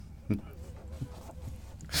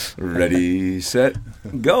Ready, set,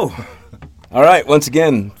 go. All right, once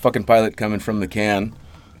again, fucking pilot coming from the can.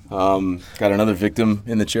 Got another victim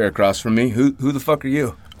in the chair across from me. Who the fuck are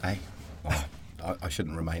you? Hey, I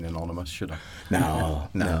shouldn't remain anonymous, should I? No.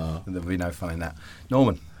 There'll be no fun in that.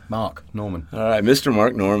 Mark Norman. All right, Mr.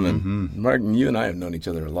 Mark Norman. Mm-hmm. Martin, you and I have known each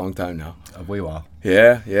other a long time now. We are.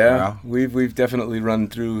 Yeah. Yeah. We've definitely run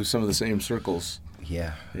through some of the same circles.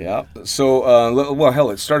 Yeah. Yeah. So, well, hell,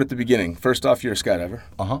 let's start at the beginning. First off, you're a skydiver.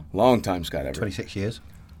 Uh-huh. Long time skydiver. 26 years.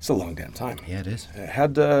 It's a long damn time. Yeah, it is. How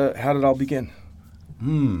did it all begin?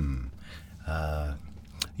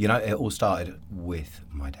 It all started with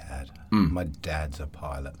my dad. My dad's a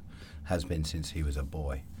pilot, has been since he was a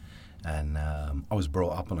boy. And I was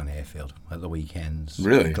brought up on an airfield at the weekends.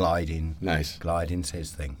 Really? Gliding. Nice. Gliding's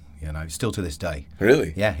his thing, still to this day.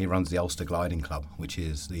 Really? Yeah, he runs the Ulster Gliding Club, which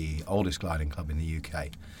is the oldest gliding club in the UK.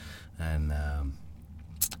 And,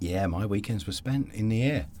 my weekends were spent in the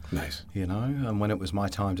air. Nice. And when it was my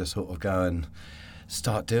time to sort of go and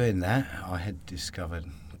start doing that, I had discovered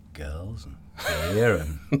girls and beer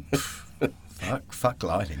and fuck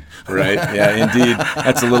gliding. Right, yeah, indeed.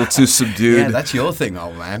 That's a little too subdued. Yeah, that's your thing,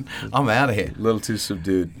 old man. I'm out of here. A little too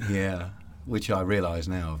subdued. Yeah, which I realise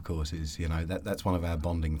now, of course, is, that's one of our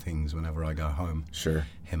bonding things whenever I go home. Sure.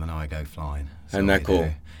 Him and I go flying. Isn't that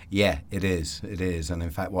cool? Yeah, it is. It is. And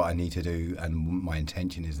in fact, what I need to do, and my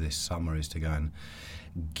intention is this summer, is to go and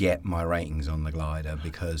get my ratings on the glider,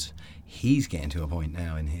 because he's getting to a point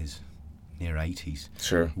now in his near 80s.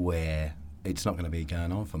 Sure. Where it's not going to be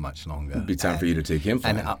going on for much longer. It'd be time for you to take him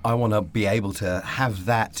flying. And I want to be able to have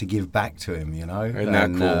that to give back to him, Isn't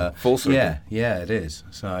that cool? Full circle. Yeah, it is.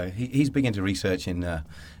 So he's big into researching,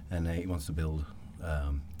 and he wants to build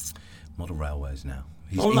model railways now.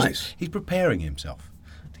 Nice. He's preparing himself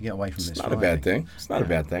to get away from this. It's not a bad thing. It's not a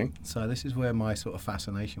bad thing. So this is where my sort of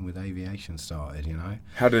fascination with aviation started,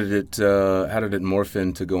 How did it morph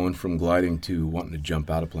into going from gliding to wanting to jump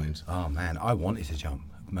out of planes? Oh, man, I wanted to jump.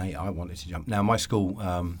 Mate, I wanted to jump. Now, my school,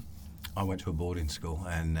 I went to a boarding school,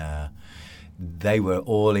 and they were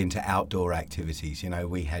all into outdoor activities.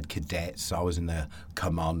 We had cadets. I was in the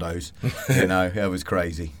commandos. It was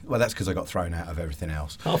crazy. Well, that's because I got thrown out of everything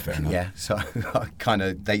else. Oh, fair enough. Yeah, so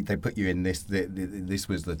they put you in this. This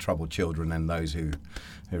was the troubled children and those who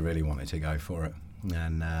really wanted to go for it.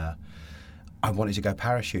 And I wanted to go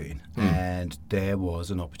parachuting, and there was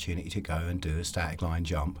an opportunity to go and do a static line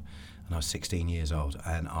jump. And I was 16 years old,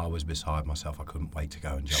 and I was beside myself. I couldn't wait to go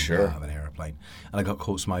and jump out of an aeroplane. And I got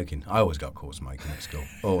caught smoking. I always got caught smoking at school,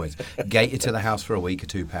 always. Gated to the house for a week, a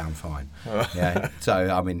 £2 fine. Yeah.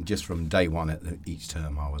 So, just from day one each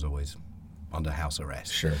term, I was always under house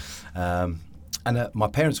arrest. Sure. And my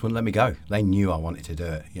parents wouldn't let me go. They knew I wanted to do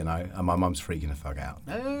it, And my mum's freaking the fuck out.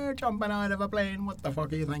 Jumping out of a plane, what the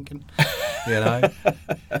fuck are you thinking?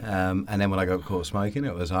 And then when I got caught smoking,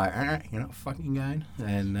 it was like, you're not fucking going.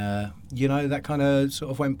 And, that kind of sort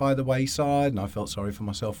of went by the wayside, and I felt sorry for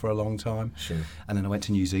myself for a long time. Sure. And then I went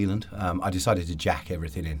to New Zealand. I decided to jack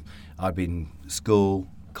everything in. I'd been school,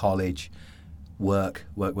 college, work,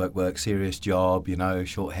 serious job,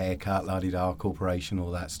 short haircut, la-di-da, corporation, all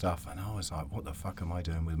that stuff. And I was like, what the fuck am I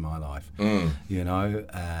doing with my life?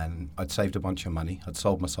 And I'd saved a bunch of money. I'd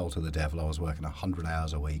sold my soul to the devil. I was working 100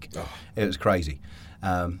 hours a week. Oh. It was crazy.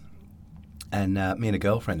 And me and a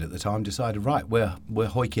girlfriend at the time decided, right, we're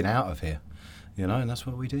hoiking out of here. And that's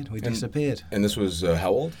what we did. We disappeared. And this was how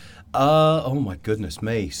old? Oh my goodness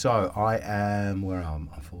me. So I am, where am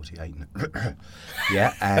I? I'm 48.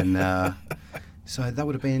 Yeah, and so that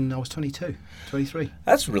would have been, I was 22, 23.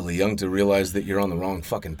 That's really young to realize that you're on the wrong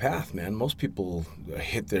fucking path, man. Most people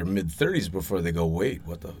hit their mid-30s before they go, wait,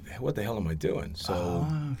 what the hell am I doing? So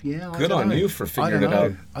good on you for figuring it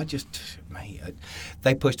out.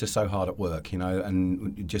 They pushed us so hard at work,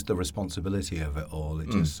 and just the responsibility of it all.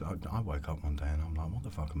 I woke up one day and I'm like, what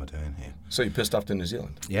the fuck am I doing here? So you pissed off to New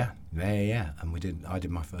Zealand? Yeah. And I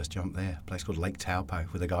did my first jump there, a place called Lake Taupo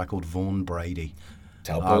with a guy called Vaughan Brady.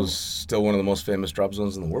 Taupo's still one of the most famous drop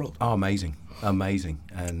zones in the world. Oh, amazing.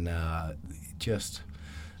 And just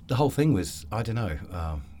the whole thing was, I don't know,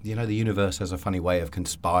 the universe has a funny way of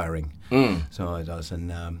conspiring. So it does.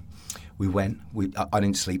 And we went, I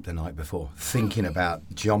didn't sleep the night before, thinking about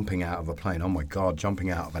jumping out of a plane. Oh, my God, jumping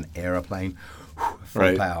out of an aeroplane,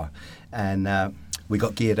 full power. And we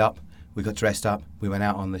got geared up. We got dressed up. We went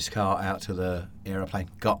out on this car out to the aeroplane,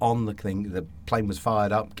 got on the thing. The plane was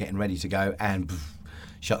fired up, getting ready to go, and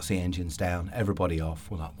shuts the engines down, everybody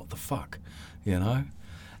off. We're like, what the fuck,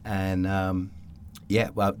 And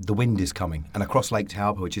the wind is coming, and across Lake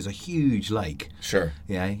Taupo, which is a huge lake. Sure.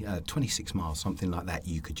 26 miles, something like that.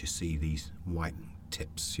 You could just see these white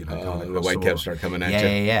tips, the whitecaps start coming at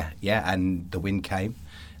you. Yeah. And the wind came,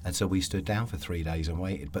 and so we stood down for 3 days and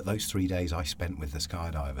waited. But those 3 days I spent with the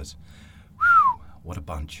skydivers, whew, what a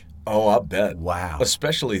bunch. Oh, I'll bet. Wow.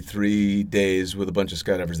 Especially 3 days with a bunch of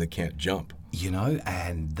skydivers that can't jump.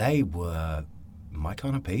 And they were my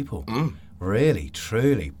kind of people. Really,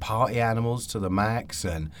 truly. Party animals to the max,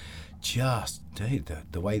 and just, dude,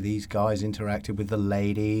 the way these guys interacted with the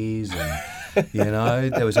ladies, and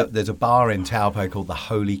there's a bar in Taupo called the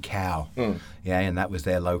Holy Cow, and that was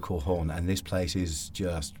their local horn, and this place is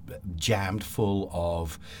just jammed full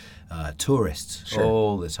of tourists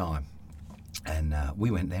all the time. And we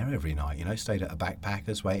went there every night, stayed at a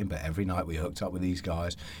backpackers waiting, but every night we hooked up with these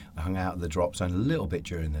guys, hung out at the drop zone a little bit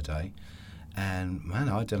during the day. And, man,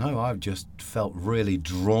 I don't know, I've just felt really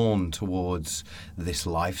drawn towards this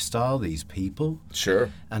lifestyle, these people. Sure.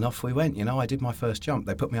 And off we went. I did my first jump.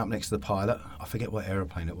 They put me up next to the pilot. I forget what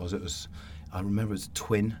aeroplane it was. I remember it was a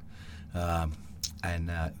twin.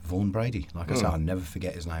 And Vaughan Brady. Like I said, I'll never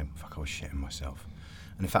forget his name. Fuck, I was shitting myself.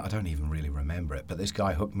 And in fact, I don't even really remember it. But this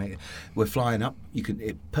guy hooked me. We're flying up.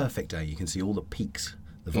 Perfect day. You can see all the peaks,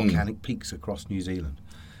 the volcanic peaks across New Zealand.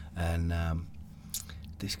 And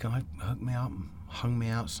this guy hooked me up, hung me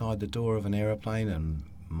outside the door of an aeroplane, and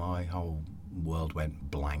my whole world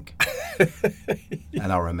went blank.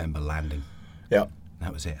 And I remember landing. Yeah.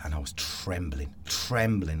 That was it. And I was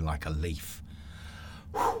trembling like a leaf.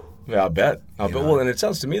 Yeah, I bet. Well, and it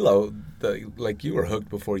sounds to me, like you were hooked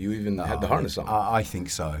before you even had the harness on. I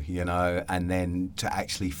think so, and then to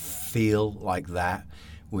actually feel like that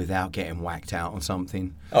without getting whacked out on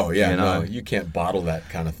something. Oh, yeah, no, you can't bottle that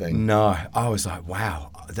kind of thing. No, I was like,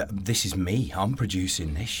 wow, this is me. I'm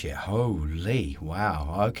producing this shit. Holy,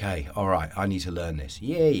 wow, okay, all right, I need to learn this.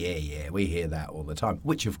 Yeah, we hear that all the time,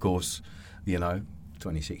 which, of course,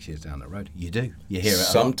 26 years down the road, you do. You hear it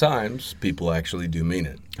sometimes people actually do mean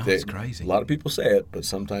it. It's crazy. A lot of people say it, but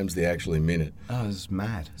sometimes they actually mean it. Oh, it's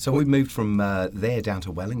mad. So we moved from there down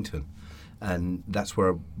to Wellington. And that's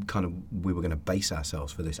where we were going to base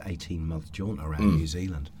ourselves for this 18-month jaunt around New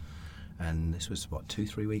Zealand. And this was,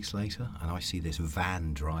 2-3 weeks later, and I see this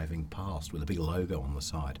van driving past with a big logo on the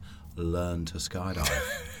side, Learn to Skydive.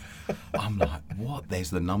 I'm like, what? There's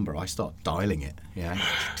the number. I start dialing it.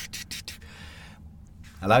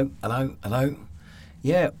 Hello?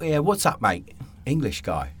 Yeah, what's up, mate? English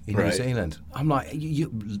guy in New Zealand. I'm like,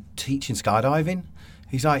 you teaching skydiving?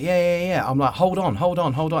 He's like, yeah. I'm like, hold on.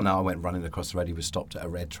 Now I went running across the road. He was stopped at a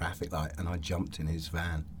red traffic light, and I jumped in his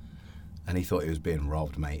van. And he thought he was being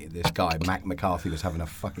robbed, mate. This guy, Mac McCarthy, was having a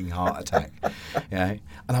fucking heart attack. And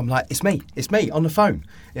I'm like, it's me, on the phone.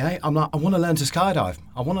 I'm like, I want to learn to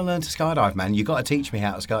skydive. Man. You got to teach me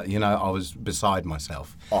how to skydive. I was beside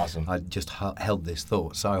myself. Awesome. I just held this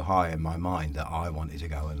thought so high in my mind that I wanted to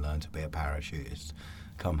go and learn to be a parachutist,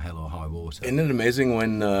 come hell or high water. Isn't it amazing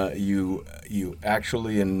when you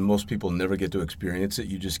actually, and most people never get to experience it,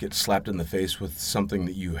 you just get slapped in the face with something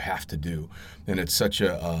that you have to do. And it's such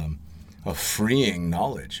a freeing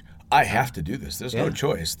knowledge. I have to do this. There's no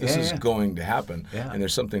choice. This is going to happen. Yeah. And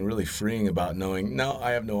there's something really freeing about knowing, no,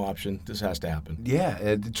 I have no option. This has to happen.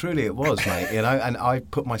 Yeah, truly it was, mate. And I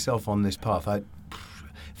put myself on this path.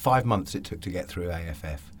 5 months it took to get through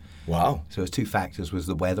AFF. Wow. So there's two factors. Was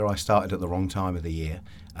the weather. I started at the wrong time of the year,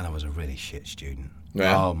 and I was a really shit student.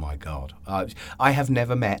 Yeah. Oh, my God. I have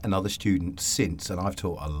never met another student since, and I've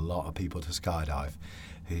taught a lot of people to skydive,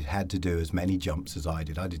 who had to do as many jumps as I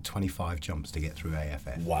did. I did 25 jumps to get through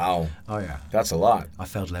AFF. Wow. Oh, yeah. That's a lot. I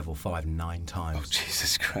failed level 5 9 times. Oh,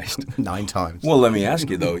 Jesus Christ. 9 times. Well, let me ask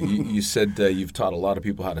you, though. You said you've taught a lot of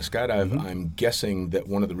people how to skydive. Mm-hmm. I'm guessing that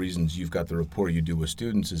one of the reasons you've got the rapport you do with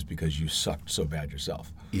students is because you sucked so bad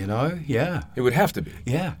yourself. Yeah. It would have to be.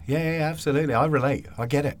 Yeah, absolutely. I relate. I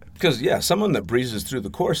get it. Because, someone that breezes through the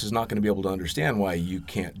course is not going to be able to understand why you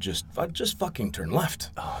can't just fucking turn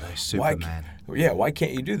left. Oh, they're Superman. Why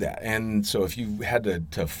can't you do that? And so if you had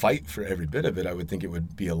to fight for every bit of it, I would think it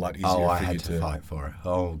would be a lot easier for you to... Oh, I had to fight for it.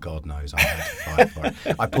 Oh, God knows I had to fight for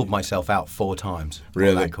it. I pulled myself out 4 times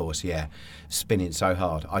on that course, spinning so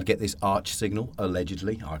hard. I'd get this arch signal,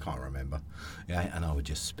 allegedly. I can't remember. And I would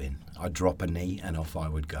just spin. I'd drop a knee and off I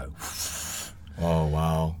would go. Oh,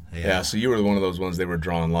 wow. Yeah, so you were one of those ones they were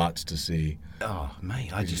drawing lots to see. Oh,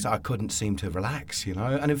 mate, I couldn't seem to relax,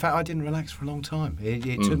 And in fact, I didn't relax for a long time.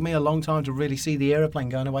 It took me a long time to really see the aeroplane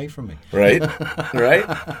going away from me. Right.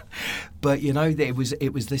 But,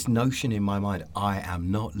 it was this notion in my mind, I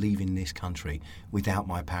am not leaving this country without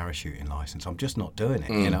my parachuting license. I'm just not doing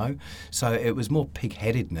it, So it was more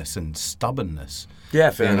pig-headedness and stubbornness.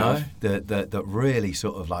 Yeah, fair enough. That really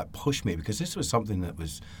sort of pushed me, because this was something that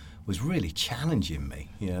was was really challenging me,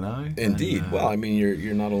 you know. Indeed. And, Well, I mean,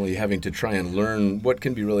 you're not only having to try and learn what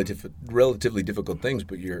can be relatively difficult things,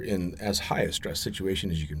 but you're in as high a stress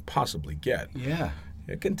situation as you can possibly get. yeah.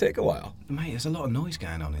 It can take a while. Mate, there's a lot of noise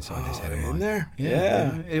going on inside this head of mine. In there? Yeah. Yeah.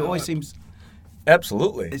 You know, it always seems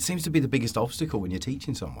Absolutely. it seems to be the biggest obstacle when you're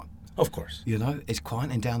teaching someone. Of course. You know, it's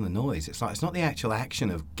quieting down the noise. It's not the actual action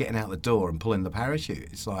of getting out the door and pulling the parachute.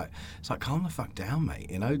 It's like calm the fuck down, mate.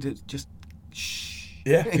 You know, just shh.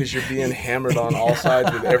 Yeah, because you're being hammered on all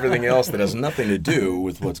sides with everything else that has nothing to do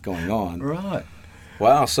with what's going on. Right.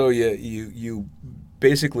 Wow. So you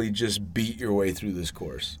basically just beat your way through this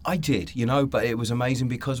course. I did, you know, but it was amazing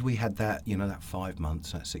because we had that, you know, that 5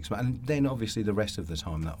 months, that 6 months, and then obviously the rest of the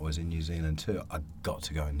time that I was in New Zealand too, I got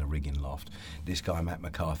to go in the rigging loft. This guy, Matt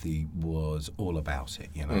McCarthy, was all about it,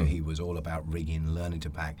 you know, he was all about rigging, learning to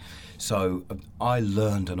pack. So I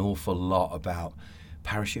learned an awful lot about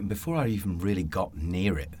parachuting before I even really got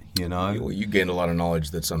near it, you know. Well, you gained a lot of knowledge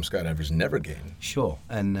that some skydivers never gain. Sure,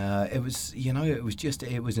 and it was, you know, it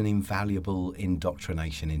was an invaluable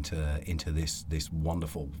indoctrination into this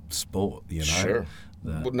wonderful sport, you know. Sure.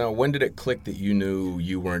 Well, now, when did it click that you knew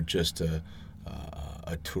you weren't just a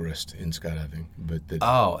tourist in skydiving, but that?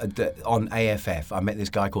 On AFF, I met this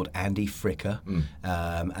guy called Andy Fricker,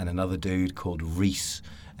 and another dude called Reese.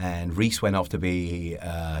 And Reese went off to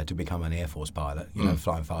become an Air Force pilot, you know,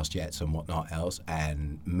 flying fast jets and whatnot else.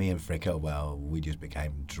 And me and Fricker, well, we just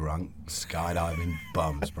became drunk skydiving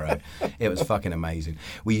bums, bro. It was fucking amazing.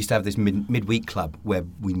 We used to have this midweek club where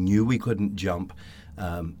we knew we couldn't jump.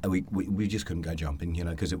 And we just couldn't go jumping, you know,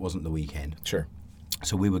 because it wasn't the weekend. Sure.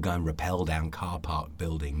 So we would go and rappel down car park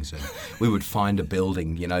buildings, and we would find a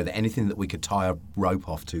building, you know, anything that we could tie a rope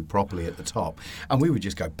off to properly at the top, and we would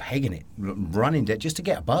just go pegging it, running it just to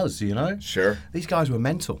get a buzz, you know. Sure. These guys were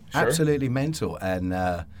mental, Sure. absolutely mental, and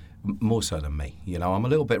more so than me. You know, I'm a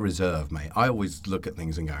little bit reserved, mate. I always look at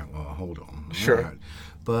things and go, "Well, hold on." Sure. Right.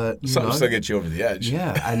 But Something still gets you over the edge.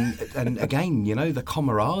 Yeah, and again, you know, the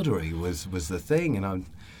camaraderie was the thing, and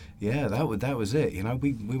yeah, that was it. You know,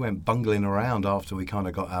 we went bungling around after we kind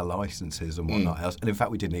of got our licenses and whatnot else. And in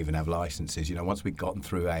fact, we didn't even have licenses. You know, once we'd gotten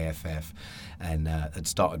through AFF and had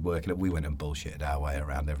started working it, we went and bullshitted our way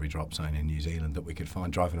around every drop zone in New Zealand that we could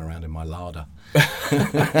find, driving around in my Lada.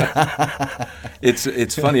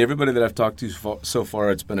 It's funny. Everybody that I've talked to so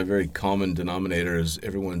far, it's been a very common denominator. Is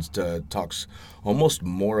everyone talks almost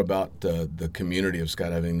more about the community of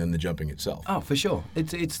skydiving than the jumping itself. Oh, for sure.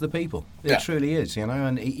 It's the people. It Yeah. truly is, you know,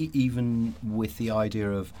 and even with the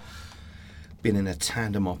idea of being in a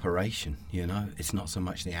tandem operation, you know, it's not so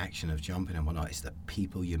much the action of jumping and whatnot, it's the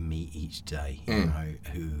people you meet each day, you know,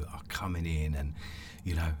 who are coming in and,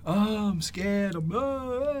 you know, oh, I'm scared,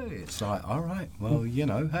 it's like, all right, well, you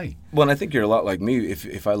know, hey. Well, and I think you're a lot like me.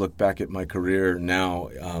 If I look back at my career now,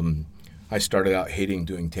 I started out hating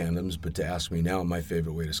doing tandems, but to ask me now, my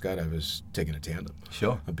favorite way to skydive is taking a tandem.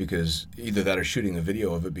 Sure. Because either that or shooting a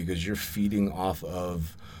video of it, because you're feeding off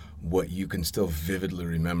of what you can still vividly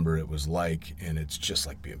remember it was like, and it's just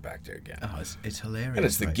like being back there again. Oh, it's hilarious. And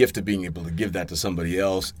it's the mate. gift of being able to give that to somebody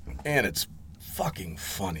else, and it's fucking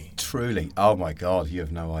funny. Truly. Oh, my God, you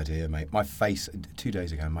have no idea, mate. My face, 2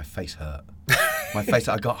 days ago, my face hurt. My face,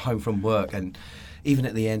 I got home from work, and even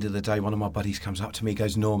at the end of the day, one of my buddies comes up to me,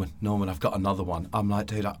 goes, Norman, I've got another one. I'm like,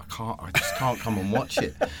 dude, I just can't come and watch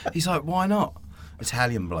it. He's like, why not?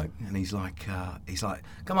 Italian bloke, and he's like,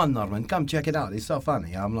 come on, Norman, come check it out. It's so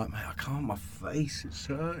funny. I'm like, mate, I can't. My face is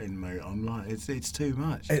hurting, mate. I'm like, it's too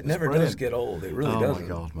much. It never does get old. It really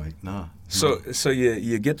doesn't. Oh my God, mate, no. So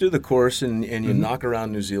you get through the course and you knock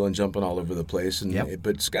around New Zealand, jumping all over the place, and Yep.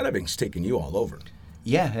 but skydiving's taken you all over.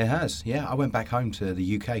 Yeah, it has. Yeah, I went back home to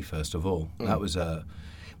the UK first of all. That was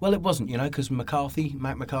well, it wasn't, you know, because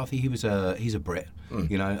Matt McCarthy, he's a Brit,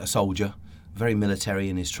 you know, a soldier, very military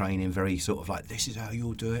in his training, very sort of like, this is how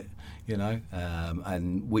you'll do it, you know,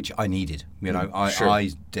 and which I needed, you know, I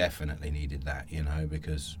definitely needed that, you know,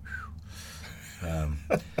 because,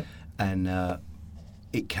 and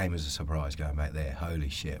it came as a surprise going back there. Holy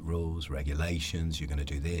shit, rules, regulations, you're going to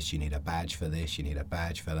do this, you need a badge for this, you need a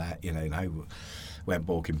badge for that, you know, went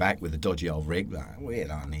walking back with a dodgy old rig, like, we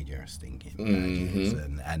don't need your stinking badges,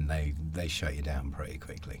 and they shut you down pretty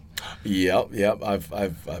quickly. Yep.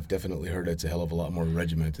 I've definitely heard it's a hell of a lot more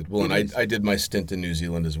regimented. Well, and I did my stint in New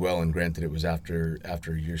Zealand as well, and granted, it was after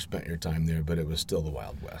you spent your time there, but it was still the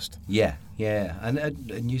Wild West. Yeah, and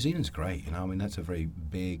New Zealand's great, you know. I mean, that's a very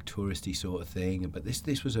big touristy sort of thing. But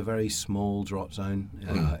this was a very small drop zone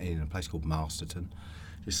in a place called Masterton,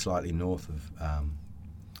 just slightly north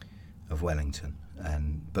of Wellington.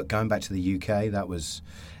 But going back to the UK, that was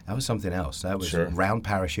something else. That was Sure. round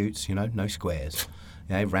parachutes, you know, no squares.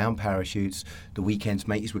 Round parachutes. The weekends,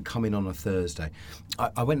 mates would come in on a Thursday.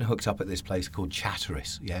 I went and hooked up at this place called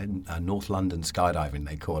Chatteris, North London skydiving,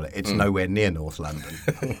 they call it. It's nowhere near North London.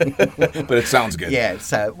 But it sounds good. Yeah,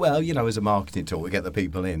 so, well, as a marketing tool, we get the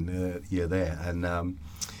people in, you're there. And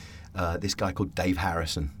this guy called Dave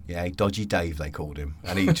Harrison, Dodgy Dave, they called him.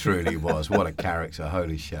 And he truly was. What a character.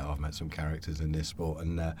 Holy shit, I've met some characters in this sport.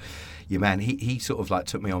 And, he sort of like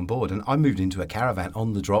took me on board. And I moved into a caravan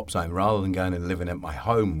on the drop zone rather than going and living at my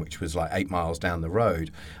home, which was like 8 miles down the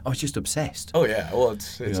road. I was just obsessed. Oh, yeah. Well,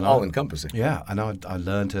 it's all-encompassing. Yeah, and I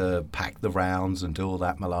learned to pack the rounds and do all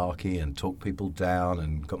that malarkey and talk people down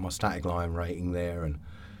and got my static line rating there. And,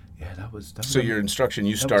 that was so your instruction,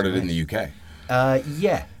 you started in the UK?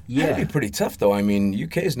 Yeah. That'd be pretty tough, though. I mean,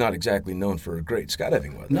 UK is not exactly known for a great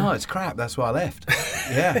skydiving weather. No, it's crap. That's why I left.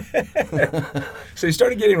 Yeah. So you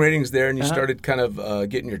started getting ratings there, and you started kind of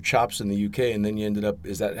getting your chops in the UK, and then you ended up,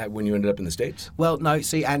 is that when you ended up in the States? Well, no,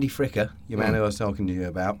 see, Andy Fricker, your man who I was talking to you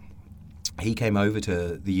about, he came over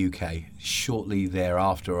to the UK shortly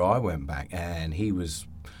thereafter I went back, and he was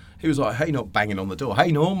like, hey, not banging on the door.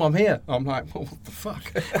 Hey, Norm, I'm here. I'm like, well, what the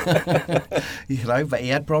fuck? But he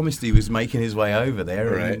had promised he was making his way over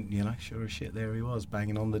there. Right. And, sure as shit, there he was,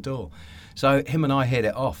 banging on the door. So him and I hit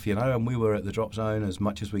it off, and we were at the drop zone as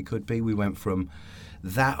much as we could be. We went from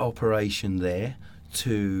that operation there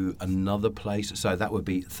to another place. So that would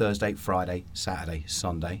be Thursday, Friday, Saturday,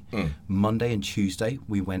 Sunday. Monday and Tuesday,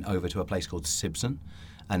 we went over to a place called Sibson.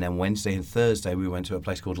 And then Wednesday and Thursday, we went to a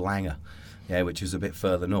place called Langer. Which is a bit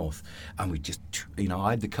further north. And we just, I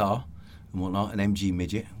had the car and whatnot, an MG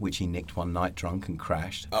Midget, which he nicked one night drunk and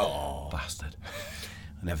crashed. Oh. Bastard.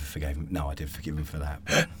 I never forgave him. No, I did forgive him for that.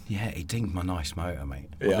 But, he dinged my nice motor, mate.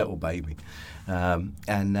 My little baby.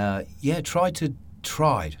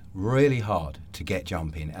 Tried really hard to get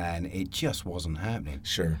jumping, and it just wasn't happening.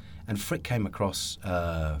 Sure. And Frick came across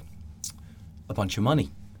a bunch of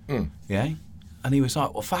money. And he was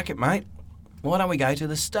like, well, fuck it, mate. Why don't we go to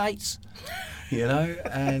the States?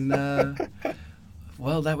 And,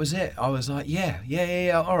 well, that was it. I was like,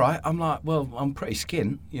 yeah, all right. I'm like, well, I'm pretty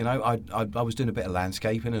skint. I was doing a bit of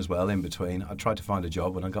landscaping as well in between. I tried to find a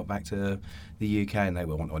job when I got back to the UK, and they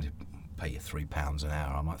were wanting to pay you £3 an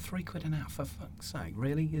hour. I'm like, £3 an hour, for fuck's sake,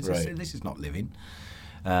 really? This is not living.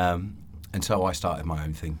 And so I started my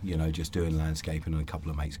own thing, just doing landscaping and a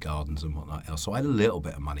couple of mates' gardens and whatnot else. So I had a little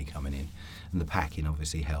bit of money coming in, and the packing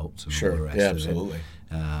obviously helped. And sure, all the rest absolutely.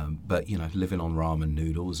 But living on ramen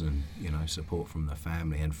noodles and support from the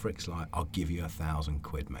family. And Frick's like, I'll give you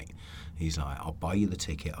 £1,000, mate. He's like, I'll buy you the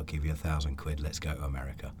ticket. I'll give you £1,000. Let's go to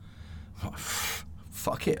America. I'm like,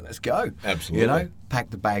 fuck it, let's go. Absolutely.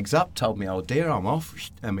 Packed the bags up, told me old dear I'm off,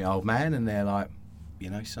 and my old man, and they're like,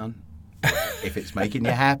 son, if it's making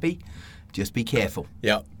you happy, just be careful.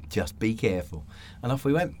 Yeah. Just be careful. And off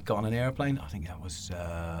we went. Got on an aeroplane. I think that was,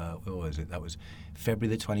 what was it? That was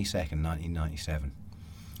February the 22nd, 1997.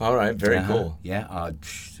 All right. Very cool. Yeah. I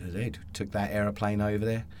did. Took that aeroplane over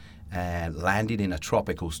there and landed in a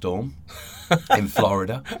tropical storm in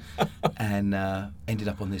Florida, and ended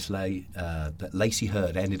up on this Lacey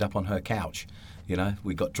Hurd ended up on her couch.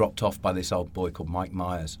 We got dropped off by this old boy called Mike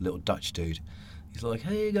Myers, little Dutch dude. He's like,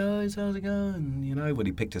 hey guys, how's it going? When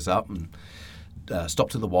he picked us up and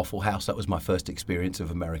stopped at the Waffle House. That was my first experience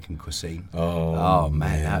of American cuisine. Oh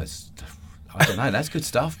man. That was, I don't know, that's good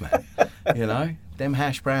stuff, man. Them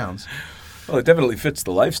hash browns. Well, it definitely fits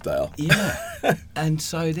the lifestyle. Yeah. And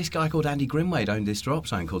so this guy called Andy Grimwade owned this drop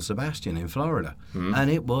zone called Sebastian in Florida.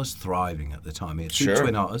 And it was thriving at the time. He had two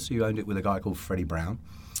twin otters who owned it with a guy called Freddie Brown.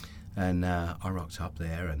 And I rocked up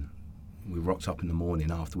there, and we rocked up in the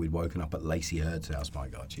morning after we'd woken up at Lacey Hurd's house. My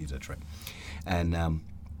God, she's a trip. And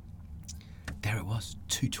there it was,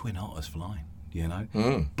 two twin otters flying,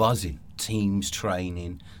 buzzing, teams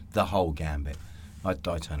training, the whole gambit. I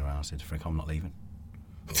turned around and said to Frick, I'm not leaving.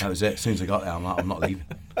 That was it. As soon as I got there, I'm like, I'm not leaving.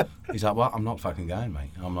 He's like, well, I'm not fucking going,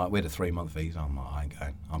 mate. I'm like, we had a 3-month visa. I'm like, I ain't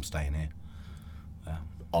going. I'm staying here.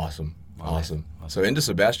 Awesome. So into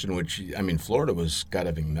Sebastian, which, Florida was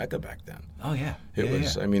skydiving mecca back then. Oh, yeah. It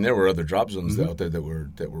was. Yeah. There were other drop zones out there that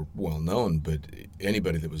were well known, but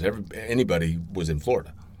anybody was in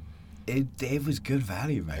Florida. It was good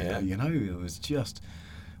value, mate. Yeah. It was just,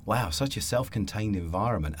 wow, such a self-contained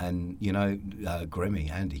environment. And, Andy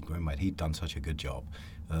Grimwade, he'd done such a good job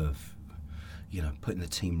of, putting the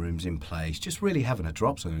team rooms in place, just really having a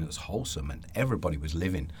drop zone that was wholesome, and everybody was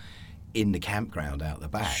living in the campground out the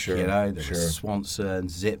back. Sure, there was Swanson,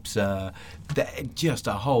 Zipser, just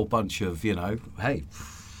a whole bunch of, hey,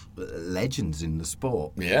 legends in the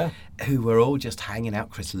sport. Yeah. Who were all just hanging out.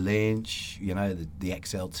 Chris Lynch, the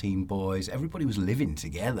XL Team boys. Everybody was living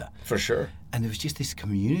together. For sure. And there was just this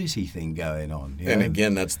community thing going on. And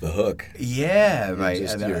again, that's the hook. Yeah, mate.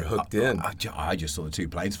 You're hooked in. I just saw the 2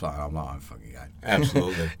 planes flying. I'm like, I'm fucking going.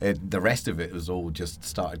 Absolutely. The rest of it was all just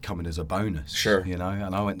started coming as a bonus. Sure. And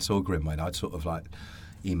I went and saw Grimwade. I'd sort of like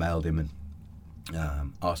emailed him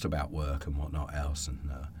and asked about work and whatnot else.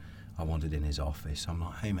 And I wandered in his office. I'm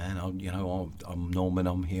like, hey, man, I'm Norman.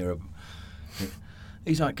 I'm here.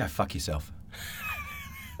 He's like, go fuck yourself.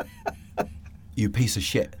 You piece of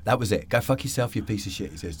shit. That was it. Go fuck yourself, you piece of shit,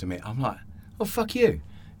 he says to me. I'm like, oh, fuck you,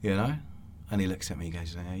 And he looks at me and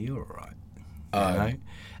goes, yeah, you're all right.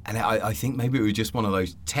 And I think maybe it was just one of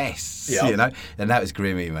those tests, Yep. And that was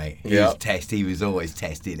Grimmy, mate. He was always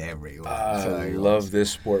tested everywhere. I love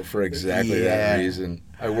this sport for exactly that reason.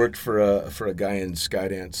 I worked for a guy in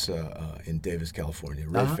Skydance in Davis, California,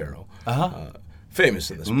 Ray Farrell.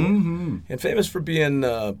 Famous in the sport, and famous for being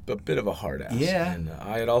a bit of a hard ass. Yeah. And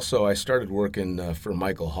I started working for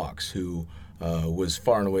Michael Hawks, who was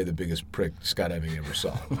far and away the biggest prick skydiving I ever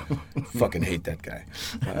saw. Fucking hate that guy.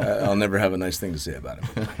 I'll never have a nice thing to say about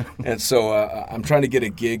him. And so I'm trying to get a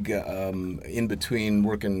gig in between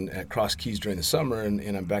working at Cross Keys during the summer,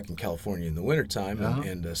 and I'm back in California in the wintertime.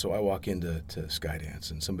 And so I walk into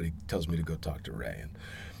Skydance, and somebody tells me to go talk to Ray. And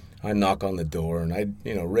I knock on the door, and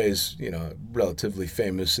Ray's, relatively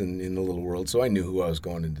famous in the little world, so I knew who I was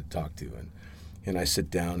going in to talk to. And I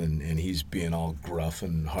sit down, and he's being all gruff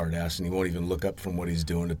and hard-ass, and he won't even look up from what he's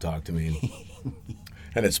doing to talk to me.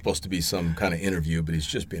 And it's supposed to be some kind of interview, but he's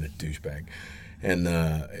just being a douchebag. And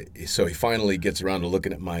so he finally gets around to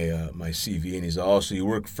looking at my CV, and he's all, so you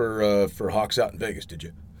work for Hawks out in Vegas, did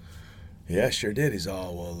you? Yeah, sure did. He's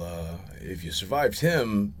all, well, if you survived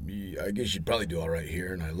him, I guess you'd probably do all right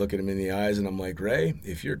here. And I look at him in the eyes, and I'm like, Ray,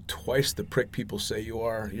 if you're twice the prick people say you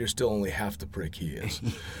are, you're still only half the prick he is.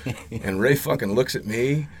 And Ray fucking looks at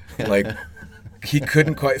me like he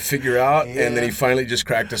couldn't quite figure out, and then he finally just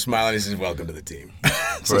cracked a smile, and he says, welcome to the team.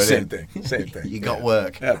 So same thing. You got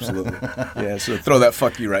work. Absolutely. Yeah, so throw that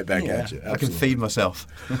fuck you right back at you. Absolutely. I can feed myself.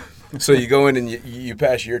 So you go in and you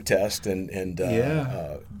pass your test, and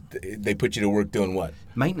they put you to work doing what?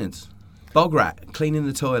 Maintenance. Bog rat, cleaning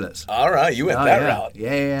the toilets. All right, you went that route.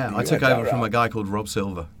 Yeah. I took over from a guy called Rob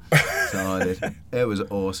Silver. So I did. It was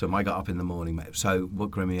awesome. I got up in the morning, mate. So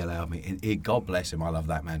what Grimmy allowed me, God bless him, I love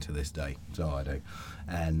that man to this day. So I do.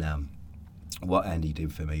 And what Andy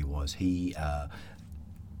did for me was he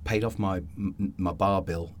paid off my bar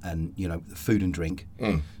bill and food and drink.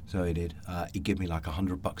 So he did. He'd give me like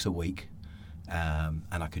 $100 a week, and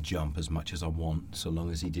I could jump as much as I want, so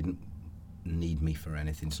long as he didn't need me for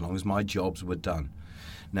anything, so long as my jobs were done.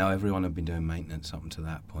 Now everyone had been doing maintenance up until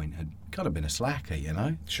that point had kind of been a slacker,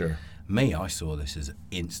 Sure. Me, I saw this as an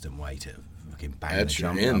instant way to fucking bang the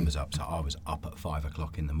jump numbers up. So I was up at 5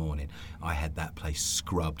 o'clock in the morning. I had that place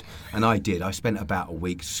scrubbed. And I did. I spent about a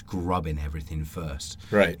week scrubbing everything first.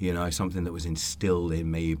 Right. Something that was instilled in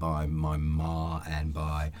me by my ma and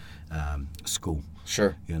by school.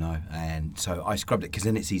 Sure. And so I scrubbed it because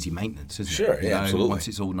then it's easy maintenance, isn't it? Sure, yeah, absolutely. Once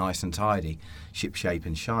it's all nice and tidy, ship shape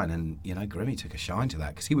and shine. And, Grimmy took a shine to that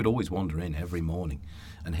because he would always wander in every morning.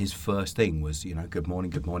 And his first thing was, good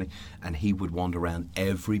morning. And he would wander around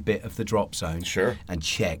every bit of the drop zone. Sure. And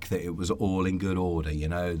check that it was all in good order,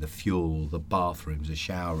 the fuel, the bathrooms, the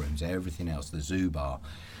shower rooms, everything else, the zoo bar,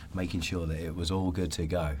 making sure that it was all good to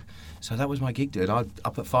go. So that was my gig, dude. I'd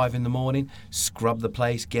up at 5 in the morning, scrub the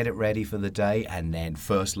place, get it ready for the day, and then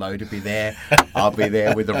first load would be there. I'll be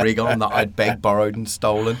there with the rig on that I'd begged, borrowed, and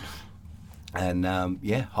stolen. And,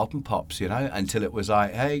 hop and pops, until it was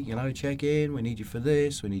like, hey, check in, we need you for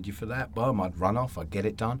this, we need you for that. Boom, I'd run off, I'd get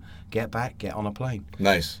it done, get back, get on a plane.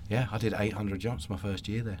 Nice. Yeah, I did 800 jumps my first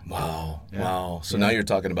year there. Wow. So now you're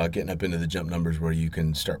talking about getting up into the jump numbers where you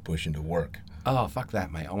can start pushing to work. Oh, fuck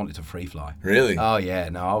that, mate. I wanted to free fly. Really? Oh, yeah.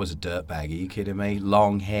 No, I was a dirtbag. Are you kidding me?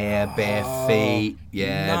 Long hair, bare feet.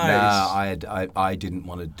 Yeah, nice. No, I didn't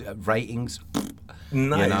want to... ratings...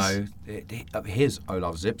 Nice. Here's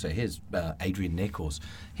Olaf Zipser, here's Adrian Nichols,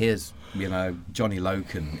 here's, Johnny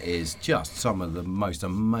Loken is just some of the most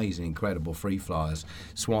amazing, incredible free flyers.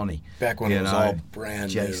 Swanee. Back when it was all brand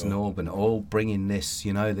new. Jason Orban, all bringing this,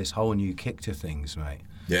 this whole new kick to things, mate.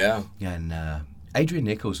 Yeah. And Adrian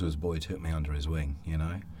Nichols was the boy who took me under his wing, He's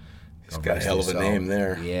got a hell of a name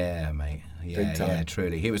there. Yeah, mate. Big time. Yeah,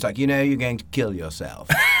 truly. He was like, you're going to kill yourself.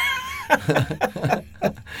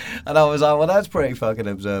 And I was like, well, that's pretty fucking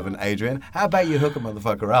observant, Adrian. How about you hook a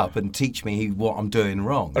motherfucker up and teach me what I'm doing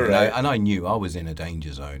wrong? Right. And I knew I was in a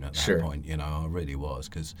danger zone at that point. I really was,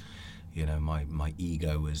 because you know, my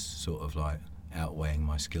ego was sort of like outweighing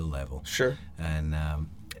my skill level. Sure. And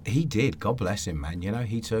he did, God bless him, man. You know,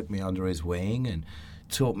 he took me under his wing and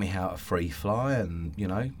taught me how to free fly and, you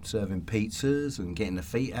know, serving pizzas and getting the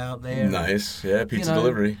feet out there. Nice. Yeah, pizza you know,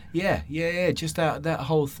 delivery. Yeah, just that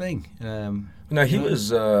whole thing. Now, he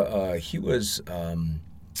was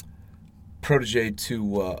protege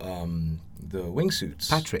to the wingsuits.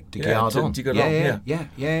 Patrick de Yeah, Gardon. to Gardon,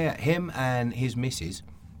 Yeah. Him and his missus,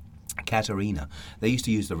 Katerina, they used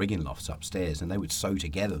to use the rigging lofts upstairs, and they would sew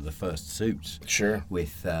together the first suits. Sure.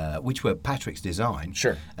 With which were Patrick's design.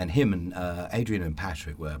 Sure. And him and Adrian and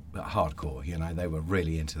Patrick were hardcore. You know, they were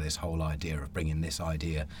really into this whole idea of bringing this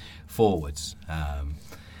idea forwards.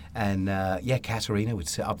 Katerina would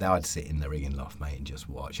sit up there. I'd sit in the rigging loft, mate, and just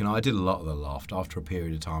watch. You know, I did a lot of the loft. After a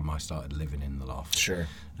period of time, I started living in the loft. Sure.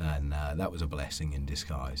 And that was a blessing in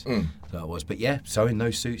disguise. So it was. But yeah, sewing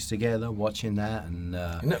those suits together, watching that, and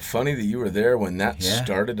isn't it funny that you were there when that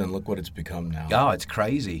started, and look what it's become now? oh, it's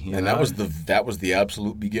crazy. You And know? that was the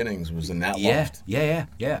absolute beginnings. Was in that Yeah, loft. yeah,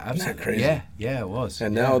 absolutely. Isn't that crazy? Yeah, it was.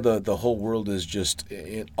 And now the whole world is just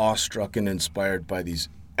awestruck and inspired by these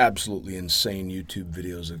absolutely insane YouTube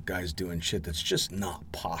videos of guys doing shit that's just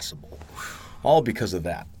not possible. All because of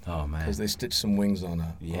that. Oh man, Because they stitched some wings on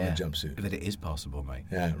a jumpsuit. But it is possible, mate.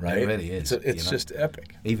 Yeah, right. It really is. It's you know? just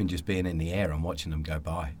epic. Even just being in the air and watching them go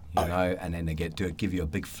by, you know, and then they give you a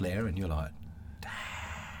big flare, and you're like,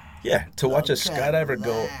 Yeah, to watch a skydiver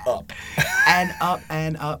go up. and up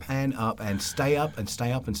and up and up and stay up and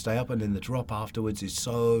stay up and stay up, and then the drop afterwards is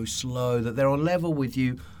so slow that they're on level with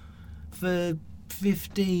you for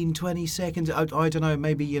 15, 20 seconds. I don't know,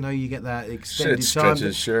 maybe, you know, you get that extended It time.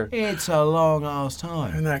 stretches, sure. It's a long ass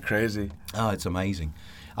time. Isn't that crazy? Oh, it's amazing.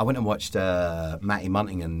 I went and watched Matty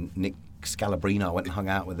Munting and Nick Scalabrino. I went and hung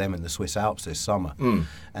out with them in the Swiss Alps this summer.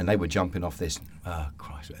 And they were jumping off this,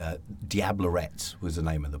 Diablorettes was the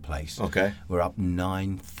name of the place. Okay. We're up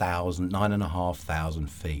 9,500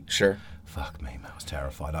 feet. Sure. Fuck me, man, I was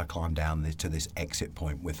terrified. I climbed down to this exit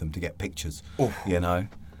point with them to get pictures, Oof. you know.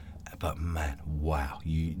 But man, wow,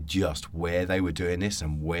 you just where they were doing this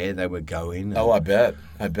and where they were going. Oh, I bet.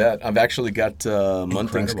 I've actually got Munting's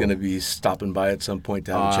Incredible. going to be stopping by at some point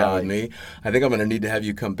to have a chat with me. I think I'm going to need to have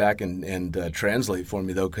you come back and translate for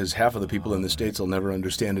me, though, because half of the people in the States will never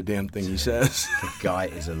understand a damn thing he says. The guy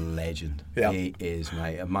is a legend. Yeah. He is,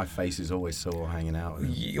 mate. And my face is always sore hanging out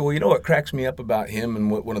with him. Well, you know what cracks me up about him, and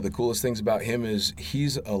one of the coolest things about him is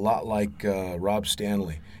he's a lot like Rob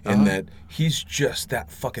Stanley in that he's just that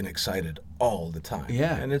fucking excited all the time.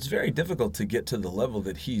 Yeah. And it's very difficult to get to the level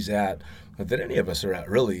that he's at, that any of us are at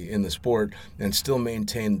really in the sport, and still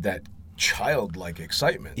maintain that childlike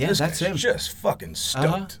excitement. Yeah, This that's guy's him. just fucking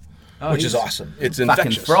stoked. Oh, which is he's awesome. It's fucking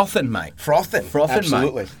infectious. frothing, mate. Frothing,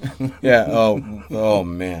 absolutely. Yeah. Oh,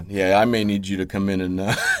 man. Yeah, I may need you to come in and do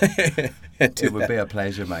It would that. be a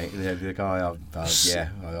pleasure, mate. The guy, I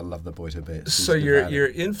love the boy to bits. So He's you're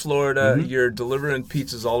in Florida. You're delivering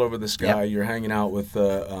pizzas all over the sky. Yep. You're hanging out with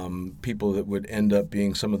people that would end up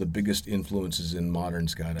being some of the biggest influences in modern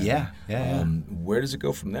skydiving. Yeah. Where does it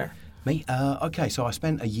go from there? Me? Okay, so I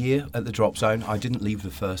spent a year at the drop zone. I didn't leave the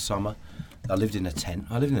first summer. I lived in a tent.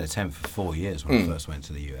 I lived in a tent for 4 years when I first went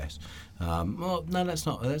to the US. Well, no, that's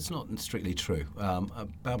not strictly true.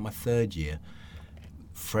 About my third year,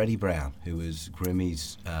 Freddie Brown, who was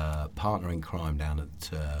Grimmy's partner in crime down at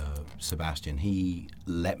Sebastian, he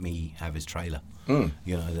let me have his trailer,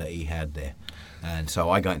 you know, that he had there. And so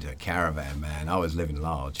I got into a caravan, man. I was living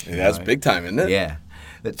large. Yeah, that's big time, isn't it? Yeah.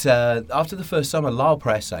 But after the first summer, Lyle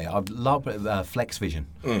Presse, Flex Vision.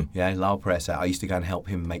 Yeah, Lyle Presse, I used to go and help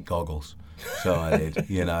him make goggles. So I did,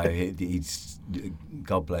 you know, he's,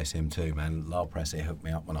 God bless him too, man. Lyle Presse hooked me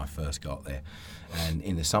up when I first got there. And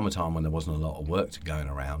in the summertime when there wasn't a lot of work going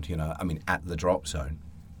around, you know, I mean, at the drop zone,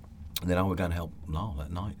 then I would go and help Lyle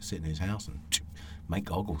at night, sit in his house and make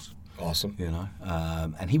goggles. Awesome. You know,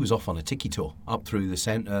 and he was off on a tiki tour up through the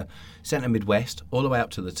centre Midwest, all the way up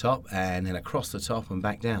to the top, and then across the top and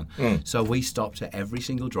back down. So we stopped at every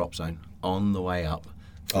single drop zone on the way up.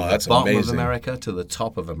 From that's the bottom amazing. of America to the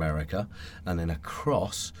top of America, and then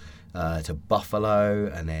across to Buffalo,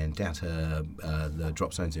 and then down to the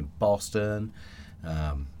drop zones in Boston,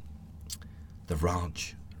 the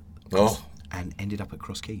ranch, and ended up at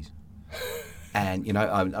Cross Keys. And, you know,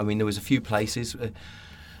 I mean, there was a few places.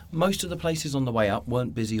 Most of the places on the way up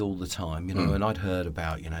weren't busy all the time, you know, and I'd heard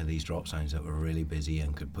about, you know, these drop zones that were really busy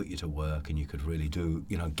and could put you to work and you could really do,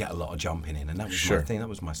 you know, get a lot of jumping in. And that was my thing. That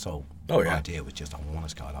was my sole idea, was just, I want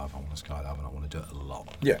to skydive, and I want to do it a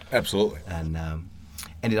lot. Yeah, absolutely. And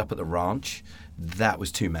ended up at the ranch. That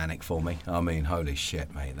was too manic for me. I mean, holy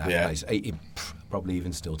shit, mate. That place, probably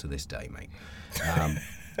even still to this day, mate.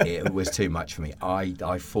 It was too much for me.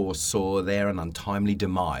 I foresaw there an untimely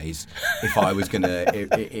demise if I was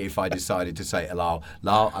if I decided to say to Lyle,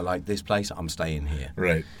 I like this place, I'm staying here.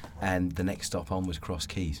 Right. And the next stop on was Cross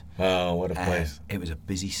Keys. Oh, what a place. It was a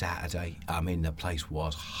busy Saturday. I mean, the place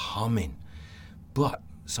was humming. But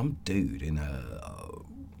some dude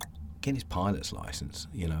getting his pilot's license,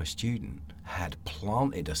 a student, had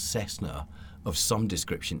planted a Cessna of some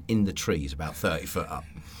description in the trees about 30 foot up.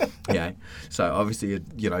 Yeah. So obviously,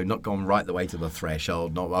 not gone right the way to the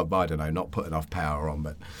threshold, not put enough power on,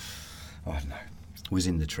 but I don't know. Was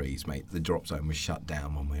in the trees, mate. The drop zone was shut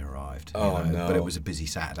down when we arrived. No. But it was a busy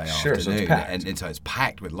Saturday Sure, afternoon. so it's packed. And so it's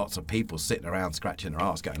packed with lots of people sitting around scratching their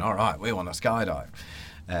arse going, all right, we want to skydive.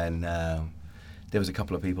 And there was a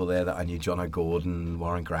couple of people there that I knew, John O'Gordon,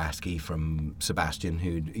 Warren Grasky from Sebastian,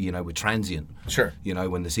 who, were transient. Sure.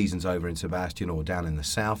 When the season's over in Sebastian or down in the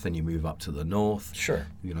south and you move up to the north. Sure.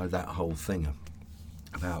 That whole thing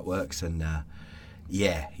of how it works. And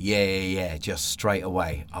yeah. Just straight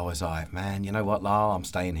away, I was like, man, you know what, Lyle? I'm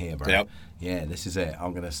staying here, bro. Yep. Yeah, this is it.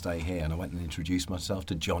 I'm going to stay here. And I went and introduced myself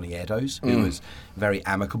to Johnny Eddowes, who was very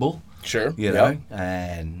amicable. Sure.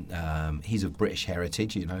 And he's of British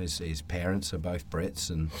heritage. His parents are both Brits,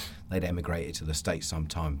 and they'd emigrated to the States some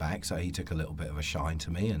time back. So he took a little bit of a shine to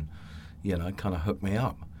me and, kind of hooked me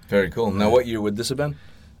up. Very cool. Now, what year would this have been?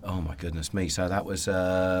 Oh, my goodness me. So that was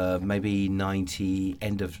maybe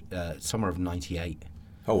summer of 98.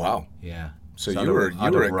 Oh, wow. Yeah. So you were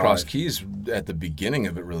at Cross Keys at the beginning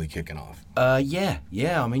of it really kicking off. Yeah.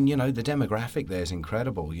 I mean, the demographic there is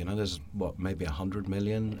incredible. There's maybe 100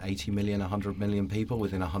 million, 80 million, 100 million people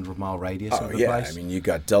within a 100-mile radius of the place. I mean, you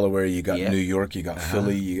got Delaware, you got New York, you got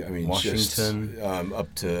Philly. Washington,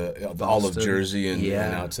 up to all of Jersey and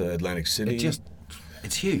out to Atlantic City.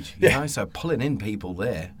 It's huge. So pulling in people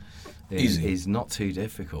there is not too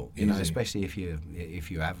difficult. Especially if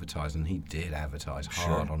you advertise, and he did advertise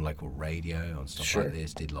hard on local radio, on stuff like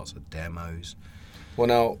this. Did lots of demos. Well,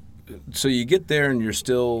 now, so you get there and you're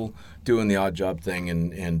still doing the odd job thing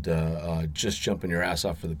and just jumping your ass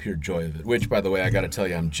off for the pure joy of it. Which, by the way, I got to tell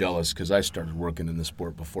you, I'm jealous because I started working in the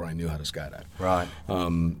sport before I knew how to skydive. Right.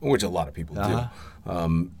 Which a lot of people do.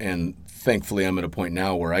 And thankfully, I'm at a point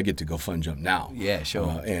now where I get to go fun jump now. Yeah,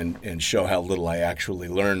 sure. And show how little I actually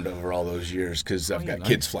learned over all those years because I've got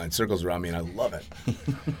kids flying circles around me and I love it.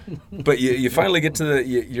 But you finally get to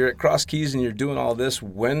you're at Cross Keys and you're doing all this.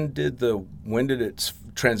 When did it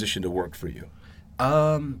transition to work for you?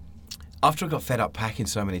 After I got fed up packing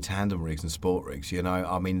so many tandem rigs and sport rigs,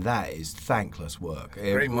 I mean, that is thankless work.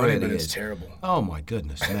 It Great money, really but it's is. terrible. Oh, my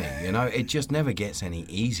goodness me. It just never gets any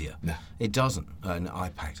easier. No. It doesn't. And I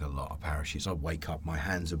packed a lot of parachutes. I'd wake up, my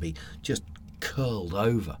hands would be just curled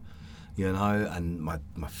over, and my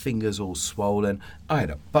fingers all swollen. I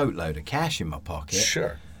had a boatload of cash in my pocket.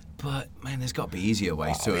 Sure. But, man, there's got to be easier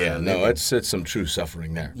ways to it's some true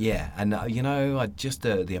suffering there. Yeah, and just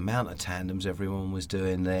the amount of tandems everyone was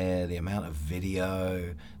doing there, the amount of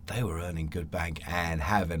video, they were earning good bank and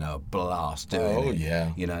having a blast doing it. Oh,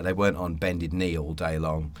 yeah. They weren't on bended knee all day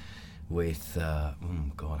long with, I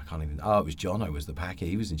can't even, it was John who was the packer.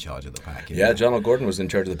 He was in charge of the packing. Yeah, John O'Gordon was in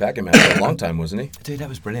charge of the packing man for a long time, wasn't he? Dude, that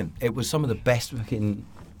was brilliant. It was some of the best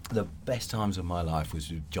times of my life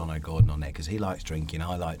was with John O'Gordon on there because he likes drinking,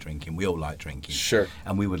 I like drinking, we all like drinking. Sure.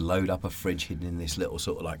 And we would load up a fridge hidden in this little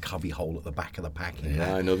sort of like cubby hole at the back of the packing.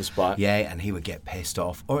 Yeah, I know the spot. Yeah, and he would get pissed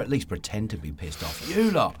off, or at least pretend to be pissed off.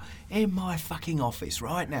 You lot, in my fucking office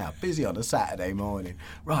right now, busy on a Saturday morning.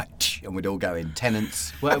 Right, and we'd all go in,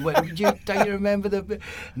 tenants. Don't you remember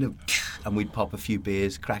and we'd pop a few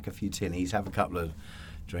beers, crack a few tinnies, have a couple of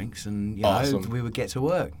drinks, and Awesome. we would get to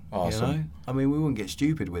work. Awesome. I mean, we wouldn't get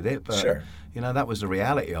stupid with it, but Sure. that was the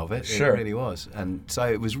reality of it. Sure. It really was, and so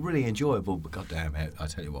it was really enjoyable. But goddamn it, I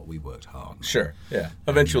tell you what, we worked hard. Sure. Yeah.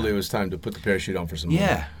 Eventually, it was time to put the parachute on for some money.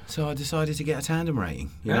 Yeah, so I decided to get a tandem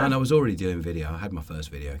rating. And I was already doing video. I had my first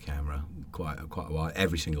video camera quite a while.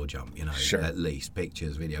 Every single jump, Sure. at least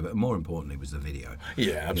pictures, video, but more importantly was the video.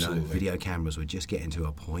 Yeah, absolutely. Video cameras were just getting to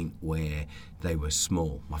a point where they were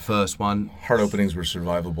small. My first one, Heart openings were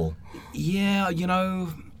survivable. yeah,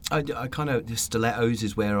 I kind of, the stilettos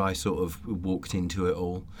is where I sort of walked into it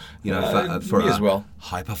all, for me as well.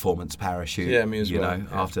 high performance parachute. Yeah, me as well.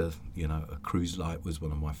 After You know, a Cruise Light was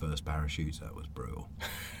one of my first parachutes. That was brutal.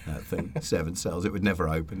 That thing, 7 cells, it would never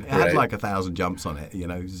open. It had Right. like 1,000 jumps on it, you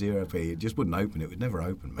know, 0p. It just wouldn't open. It would never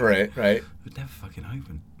open, man. Right. It would never fucking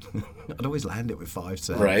open. I'd always land it with 5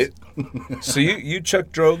 cells. Right. So you chuck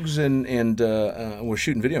drogues and were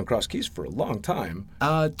shooting video on Cross Keys for a long time.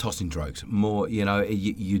 Tossing drogues. More, you know,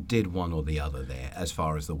 you did one or the other there as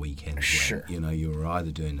far as the weekends Sure. went. You know, you were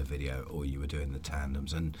either doing the video or you were doing the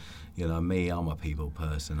tandems. And, you know, me, I'm a people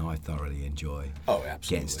person. I thoroughly enjoy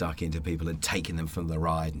getting stuck into people and taking them from the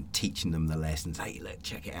ride and teaching them the lessons. Hey, look,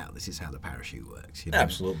 check it out. This is how the parachute works. You know?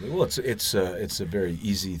 Absolutely. Well, it's a very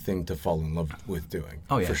easy thing to fall in love with doing.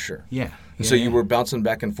 Oh, yeah. For sure. Yeah. And so you were bouncing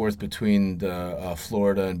back and forth between the,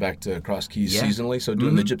 Florida and back to Cross Keys seasonally, so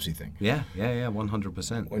doing the gypsy thing. Yeah,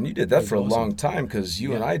 100%. When you did that for a awesome. long time, because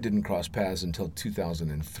you and I didn't cross paths until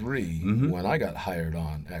 2003 when I got hired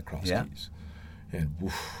on at Cross Keys. And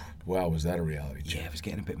wow, was that a reality check. Yeah, it was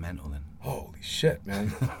getting a bit mental then. Holy shit,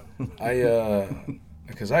 man.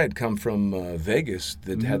 Because I had come from Vegas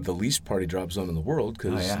that had the least party drop zone in the world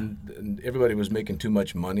because everybody was making too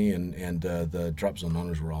much money and the drop zone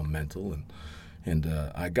owners were all mental. And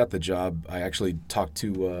I got the job. I actually talked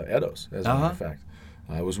to Edos, as a matter of fact.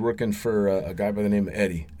 I was working for a guy by the name of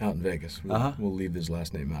Eddie out in Vegas. We'll leave his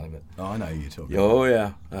last name out of it. Oh, I know who you're talking Oh,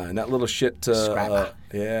 yeah. And that little shit... that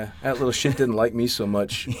little shit didn't like me so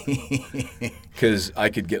much because I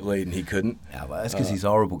could get laid and he couldn't. Yeah, well, that's because he's a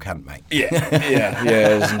horrible cunt, mate. Yeah.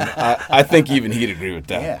 I think even he'd agree with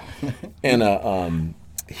that. Yeah. And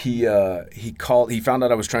he called. He found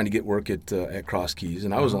out I was trying to get work at Cross Keys,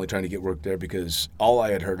 and I was only trying to get work there because all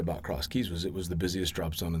I had heard about Cross Keys was it was the busiest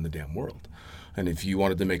drop zone in the damn world. And if you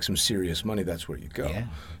wanted to make some serious money, that's where you go. Yeah.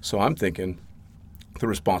 So I'm thinking, the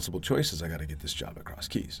responsible choice is I got to get this job at Cross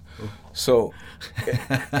Keys. So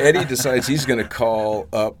Eddie decides he's going to call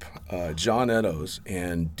up John Edos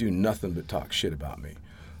and do nothing but talk shit about me.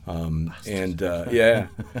 But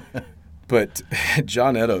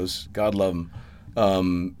John Edos, God love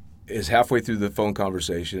him, is halfway through the phone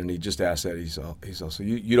conversation and he just asked that. He's also,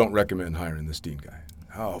 you don't recommend hiring this Dean guy.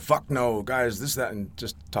 Oh, fuck no, guys, this, that, and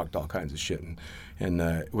just talked all kinds of shit.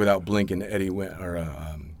 And without blinking,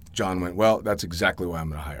 John went, well, that's exactly why I'm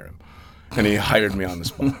going to hire him. And he hired me on the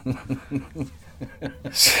spot.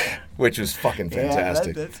 Which was fucking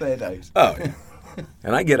fantastic. Yeah, that's nice. Oh, yeah.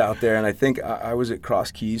 And I get out there, and I think I was at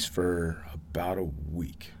Cross Keys for about a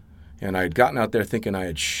week. And I had gotten out there thinking I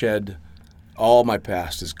had shed... all my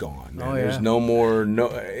past is gone. Man. There's no more.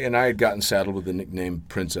 And I had gotten saddled with the nickname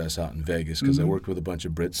Princess out in Vegas because I worked with a bunch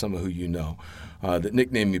of Brits, some of who you know, that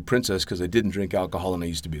nicknamed me Princess because I didn't drink alcohol and I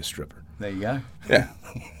used to be a stripper. There you go. Yeah.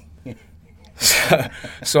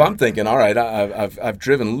 So I'm thinking, all right, I've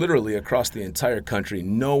driven literally across the entire country.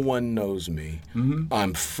 No one knows me.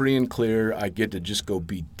 I'm free and clear. I get to just go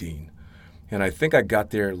beat Dean. And I think I got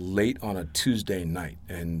there late on a Tuesday night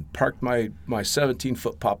and parked my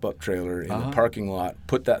 17-foot pop-up trailer in the parking lot,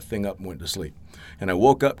 put that thing up and went to sleep. And I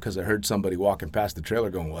woke up because I heard somebody walking past the trailer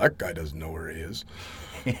going, well, that guy doesn't know where he is.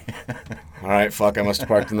 All right, fuck, I must have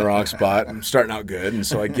parked in the wrong spot. I'm starting out good. And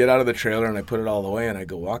so I get out of the trailer and I put it all away and I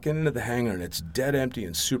go walking into the hangar and it's dead empty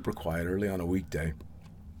and super quiet early on a weekday.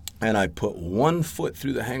 And I put one foot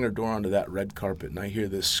through the hangar door onto that red carpet, and I hear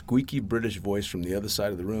this squeaky British voice from the other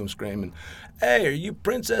side of the room screaming, hey, are you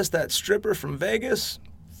Princess, that stripper from Vegas?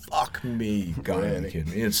 Fuck me. God, are you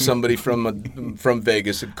kidding me? It's somebody from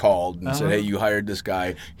Vegas had called and said, hey, you hired this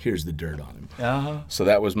guy. Here's the dirt on him. So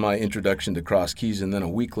that was my introduction to Cross Keys. And then a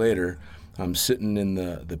week later, I'm sitting in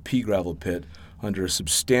the pea gravel pit under a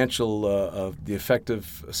substantial, the effect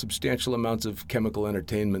of substantial amounts of chemical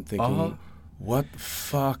entertainment thinking, what the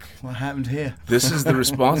fuck? What happened here? This is the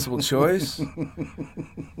responsible choice?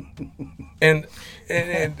 And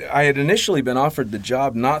I had initially been offered the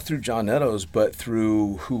job not through John Edos, but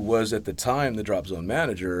through who was at the time the Drop Zone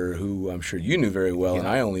manager, who I'm sure you knew very well, and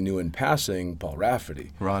I only knew in passing, Paul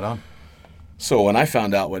Rafferty. Right on. So when I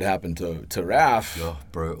found out what happened to Raf... Oh,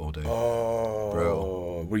 brutal, dude.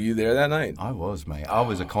 Brutal. Were you there that night? I was, mate. I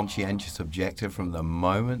was a conscientious objector from the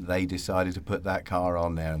moment they decided to put that car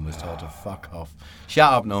on there and was told to fuck off.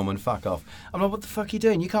 Shut up, Norman, fuck off. I'm like, what the fuck are you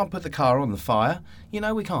doing? You can't put the car on the fire. You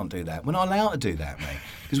know we can't do that. We're not allowed to do that, mate.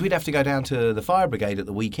 Because we'd have to go down to the fire brigade at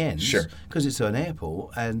the weekends. Sure. Because it's an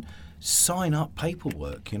airport and... sign up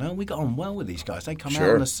paperwork, you know. We got on well with these guys. They come out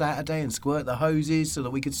Sure. on a Saturday and squirt the hoses so that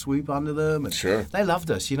we could swoop under them. And Sure. They loved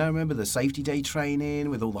us, you know. Remember the safety day training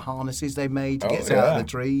with all the harnesses they made to Oh, get us out of yeah. the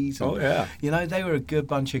trees? And, Oh, yeah. You know, they were a good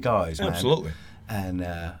bunch of guys, man. Absolutely. And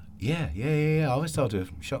I was told to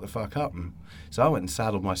shut the fuck up. And so I went and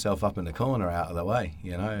saddled myself up in the corner out of the way,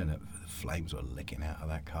 you know, and flames were licking out of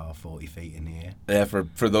that car 40 feet in the air. Yeah,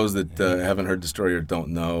 for those that haven't heard the story or don't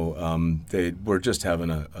know, they were just having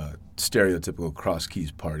a stereotypical Cross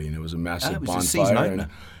Keys party, and it was a massive it was bonfire. a season opener.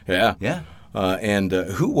 Yeah. And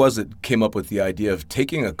who was it came up with the idea of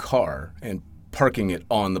taking a car and parking it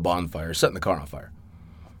on the bonfire, setting the car on fire?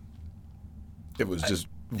 It was just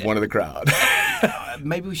one of the crowd.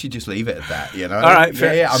 Maybe we should just leave it at that, you know? All right,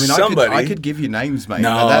 fair. Yeah. I mean, Somebody, I could give you names, mate. No,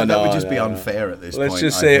 but that no, would just be no. unfair at this point. Let's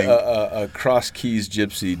just say a Cross Keys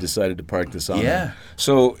gypsy decided to park this on. Yeah. there.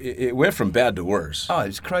 So it went from bad to worse. Oh,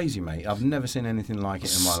 it's crazy, mate. I've never seen anything like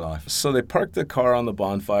it in my life. So they parked the car on the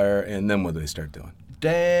bonfire, and then what did they start doing?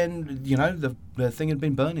 Then, you know, the thing had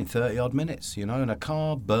been burning 30-odd minutes, you know, and a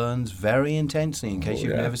car burns very intensely, in case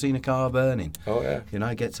you've never seen a car burning. Oh, yeah. You know,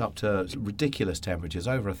 it gets up to ridiculous temperatures,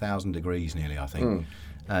 over 1,000 degrees nearly, I think.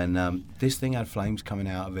 And this thing had flames coming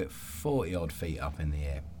out of it 40-odd feet up in the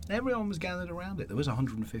air. Everyone was gathered around it. There was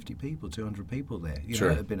 150 people, 200 people there. You know,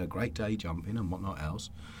 it had been a great day jumping and whatnot else.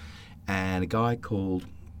 And a guy called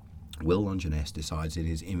Will Longinus decides in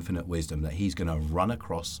his infinite wisdom that he's going to run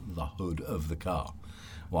across the hood of the car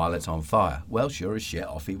while it's on fire. Well, sure as shit,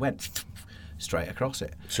 off he went, straight across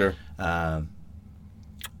it. Sure. The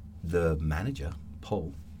manager,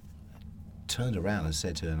 Paul, turned around and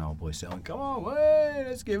said to an old boy, Selwyn, come on, wait,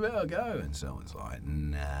 let's give it a go. And Selwyn's like,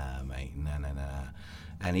 nah, mate, nah.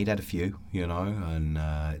 And he'd had a few, you know, and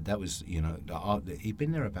that was, you know, he'd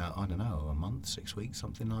been there about, I don't know, a month, 6 weeks,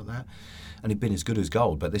 something like that. And he'd been as good as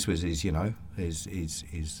gold, but this was his, you know, his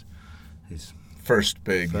First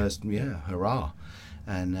big. hurrah.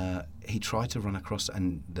 And he tried to run across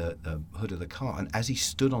the hood of the car, and as he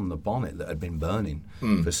stood on the bonnet that had been burning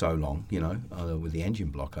for so long, you know, with the engine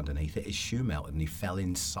block underneath it, his shoe melted and he fell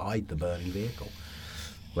inside the burning vehicle.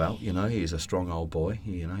 Well, you know, he's a strong old boy.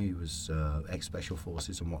 You know, he was ex-special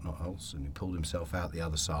forces and whatnot else, and he pulled himself out the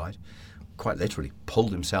other side, quite literally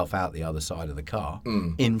pulled himself out the other side of the car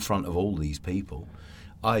in front of all these people.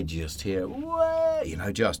 I just hear, "Wah!" You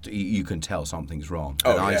know, just you can tell something's wrong.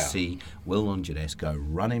 And I see Will Longinus go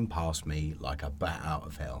running past me like a bat out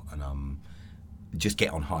of hell, and just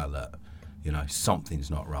get on high alert. You know,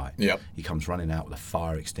 something's not right. Yep. He comes running out with a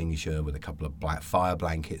fire extinguisher with a couple of black fire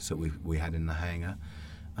blankets that we had in the hangar.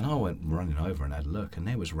 And I went running over and had a look, and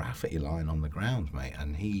there was Rafferty lying on the ground, mate,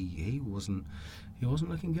 and he wasn't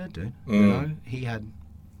looking good, dude. You know, he had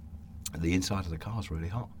the inside of the car's really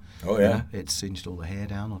hot. Oh, yeah. You know, it singed all the hair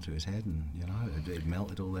down onto his head, and, you know, it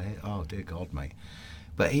melted all the hair. Oh, dear God, mate.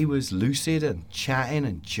 But he was lucid and chatting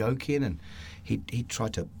and joking, and he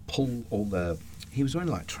tried to pull all the... He was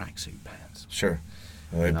wearing, like, tracksuit pants. Sure.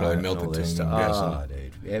 Well, they probably melted to him, I'm guessing. Oh,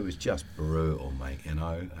 dude. It was just brutal, mate, you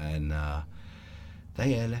know, and...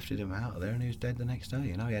 They airlifted him out of there, and he was dead the next day.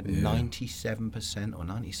 You know, he had 97% or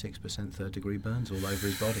 96% third-degree burns all over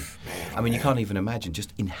his body. I mean, you can't even imagine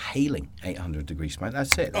just inhaling 800-degree smoke.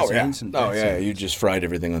 That's it. That's an instant death sentence. You just fried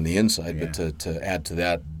everything on the inside, but to add to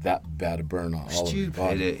that bad a burn all over your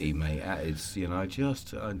body. Stupidity, mate. It's, you know,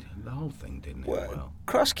 just the whole thing didn't end well.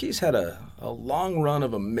 Cross Keys had a long run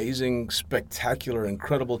of amazing, spectacular,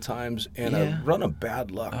 incredible times, and a run of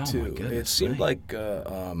bad luck, too. My goodness, it seemed like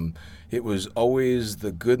it was always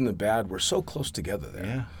the good and the bad were so close together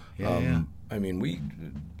there. Yeah. I mean, we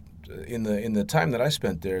in the time that I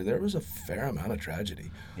spent there was a fair amount of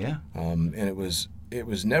tragedy. Yeah. And it was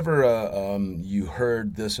never you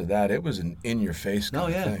heard this or that. It was an in your face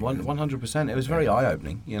kind of thing. 100%. It was very eye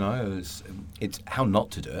opening. You know, it's how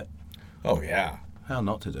not to do it. Oh yeah. How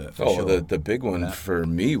not to do it. For sure. The big one for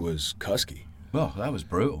me was Kusky. Well, that was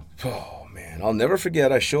brutal. Oh, man. I'll never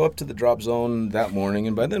forget. I show up to the drop zone that morning,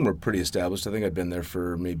 and by then we're pretty established. I think I'd been there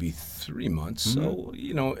for maybe 3 months. So,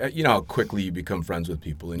 you know how quickly you become friends with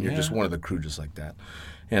people, and you're just one of the crew just like that.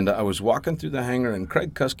 And I was walking through the hangar, and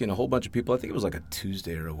Craig Kusky and a whole bunch of people, I think it was like a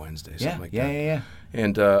Tuesday or a Wednesday, something like that. Yeah.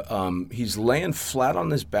 And he's laying flat on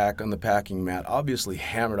his back on the packing mat, obviously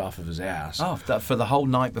hammered off of his ass. Oh, for the whole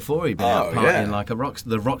night before he'd been out partying like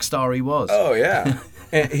the rock star he was. Oh, yeah.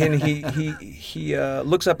 and he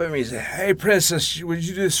looks up at me and says, "Hey, Princess, would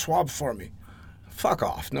you do a swab for me?" Fuck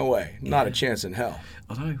off. No way. Not a chance in hell.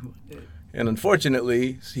 And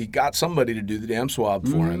unfortunately, he got somebody to do the damn swab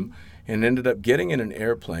for him and ended up getting in an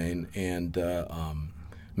airplane and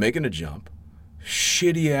making a jump.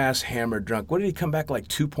 Shitty-ass hammered drunk. What did he come back like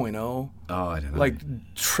 2.0? Oh, I don't know. Like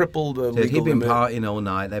triple the legal he'd been limit. partying all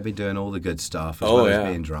night. They'd been doing all the good stuff as well as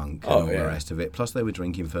being drunk and all the rest of it. Plus, they were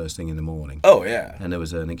drinking first thing in the morning. Oh, yeah. And there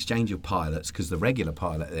was an exchange of pilots because the regular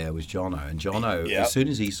pilot there was Jono. And Jono, as soon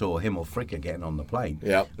as he saw him or Fricker getting on the plane,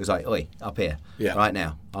 it was like, "Oi, up here, right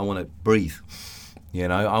now. I want to breathe." You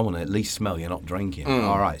know, I want to at least smell you're not drinking.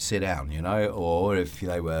 All right, sit down, you know. Or if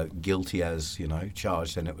they were guilty as, you know,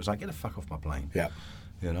 charged, then it was like, get the fuck off my plane. Yeah.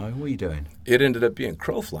 You know, what are you doing? It ended up being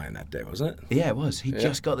Crow flying that day, wasn't it? Yeah, it was. He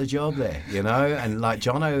just got the job there, you know. And like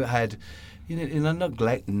Jono had, you know,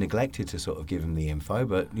 neglected to sort of give him the info,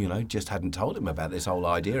 but, you know, just hadn't told him about this whole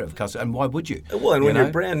idea of custody. And why would you? Well, and when know?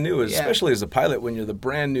 you're brand new, especially as a pilot, when you're the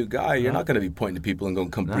brand new guy, you're not going to be pointing to people and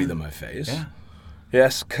going, come breathe in my face. Yeah.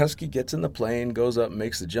 Yes, Kusky gets in the plane, goes up,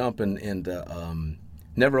 makes the jump, and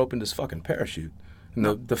never opened his fucking parachute.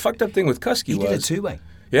 And the fucked up thing with Kusky was... He did a two-way.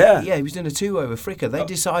 Yeah. Yeah, he was doing a two-way with Fricka. They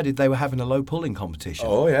decided they were having a low pulling competition.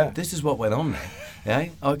 Oh, yeah. This is what went on there. Yeah.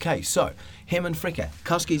 Okay, so him and Fricka.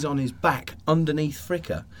 Kusky's on his back underneath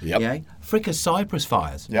Fricka. Yep. Yeah. Fricka Cypress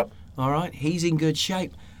fires. Yep. All right. He's in good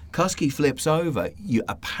shape. Kusky flips over.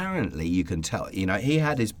 Apparently, you can tell. You know, he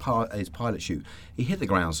had his pilot chute. He hit the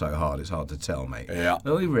ground so hard, it's hard to tell, mate. Yeah.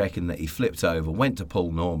 But we reckon that he flipped over, went to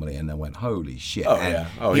pull normally, and then went, holy shit. Oh, and yeah.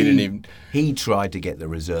 Oh, he didn't even... He tried to get the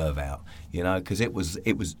reserve out, you know, because it was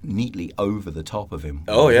neatly over the top of him.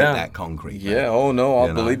 Oh, yeah. That concrete. Yeah, man. oh, no,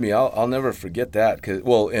 You believe know? me, I'll never forget that.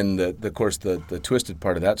 And of course, the twisted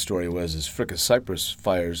part of that story was Fricka Cypress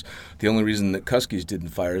fires. The only reason that Kusky's didn't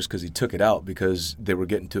fire is because he took it out because they were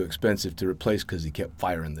getting too expensive to replace because he kept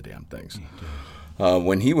firing the damn things.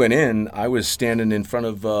 When he went in, I was standing in front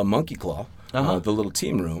of Monkey Claw, the little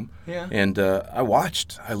team room, and I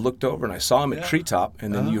watched. I looked over and I saw him at Treetop,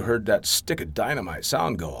 and then you heard that stick of dynamite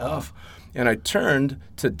sound go off. And I turned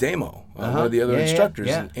to Damo, one of the other instructors,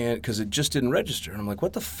 and because it just didn't register. And I'm like,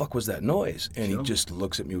 what the fuck was that noise? And he just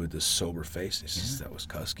looks at me with this sober face. He says, that was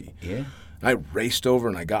Kusky. Yeah. And I raced over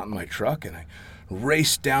and I got in my truck and I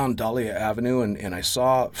raced down Dahlia Avenue and I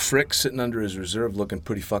saw Frick sitting under his reserve looking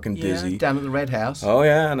pretty fucking dizzy. Down at the Red House. Oh,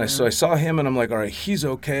 yeah. And so I saw him and I'm like, all right, he's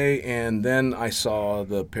okay. And then I saw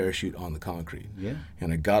the parachute on the concrete. Yeah.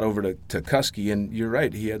 And I got over to Kusky and you're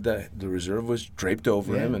right. He had the reserve was draped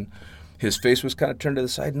over him and his face was kind of turned to the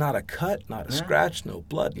side. Not a cut, not a scratch, no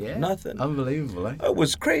blood, nothing. Unbelievable, eh? It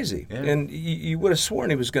was crazy. Yeah. And you would have sworn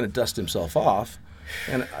he was going to dust himself off.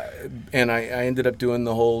 And I ended up doing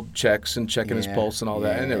the whole checks and checking his pulse and all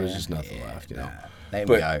that, and there was just nothing left, you know. There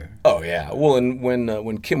we go. Oh yeah. Well, and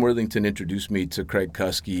when Kim Worthington introduced me to Craig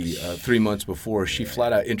Kusky 3 months before, she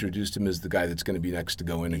flat out introduced him as the guy that's going to be next to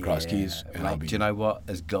go in and cross keys. And Mate, do you know what?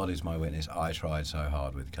 As God is my witness, I tried so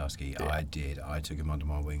hard with Kusky. Yeah. I did. I took him under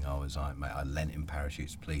my wing. I was like, mate, I lent him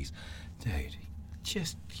parachutes, please, dude.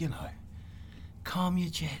 Just calm your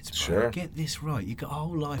jets, bro. Sure. Get this right. You got a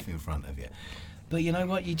whole life in front of you. But you know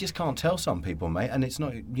what? You just can't tell some people, mate. And it's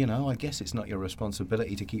not, I guess it's not your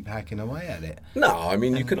responsibility to keep hacking away at it. No, I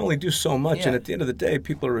mean, you can only do so much. And at the end of the day,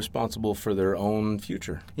 people are responsible for their own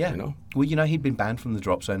future. Yeah. You know? Well, he'd been banned from the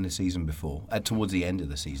drop zone the season before. Towards the end of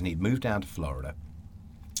the season, he'd moved down to Florida.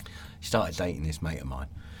 He started dating this mate of mine.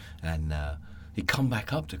 And he'd come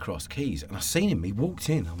back up to Cross Keys. And I seen him. He walked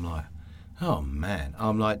in. I'm like, oh, man.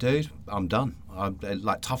 I'm like, dude, I'm done. I'm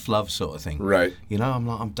like tough love sort of thing. Right. I'm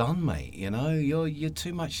like, I'm done, mate. You're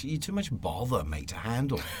too much bother, mate, to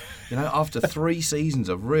handle. After 3 seasons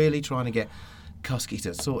of really trying to get Kusky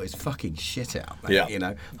to sort his fucking shit out, mate.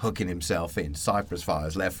 Yeah. Hooking himself in, Cypress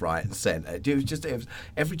fires left, right, and centre. It was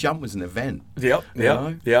every jump was an event. Yep.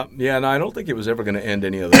 Yeah. And I don't think it was ever going to end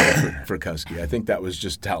any other way for Kusky. I think that was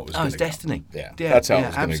just how it was going to go. It was destiny. Yeah. That's how it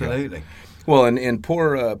was going to go. Absolutely. Well, and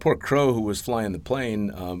poor Crow, who was flying the plane,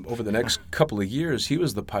 over the next couple of years, he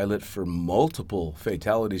was the pilot for multiple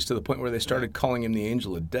fatalities to the point where they started calling him the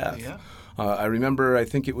Angel of Death. Yeah. I remember, I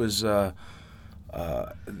think it was the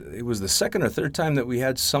second or third time that we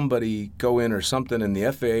had somebody go in or something, and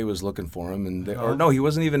the FAA was looking for him, and he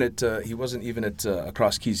wasn't even at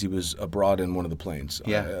Cross Keys. He was abroad in one of the planes,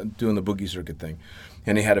 doing the boogie circuit thing.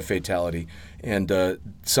 And he had a fatality. And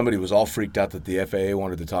somebody was all freaked out that the FAA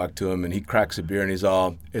wanted to talk to him. And he cracks a beer and he's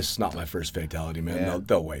all, it's not my first fatality, man. Yeah.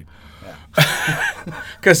 They'll wait.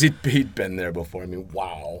 Because he'd been there before. I mean,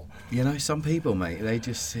 wow. Some people, mate, they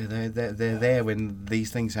just, they're there when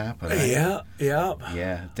these things happen. Eh? Yeah.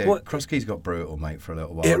 Yeah. Cross Keys got brutal, mate, for a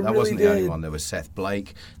little while. That really wasn't the only one. There was Seth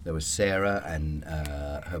Blake, there was Sarah, and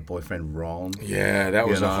her boyfriend Ron. Yeah, that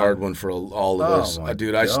was a hard one for all of us.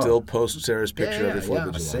 Dude, I still post Sarah's picture every 4th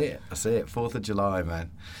of July. I see it. 4th of July,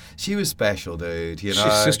 man. She was special, dude. She's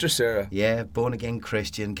Sister Sarah. Yeah, born again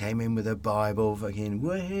Christian, came in with her Bible, fucking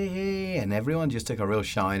way, and everyone just took a real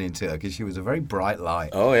shine into her because she was a very bright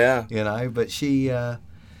light. Oh yeah. But she,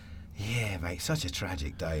 Yeah, mate, such a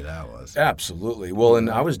tragic day that was. Absolutely. Well, and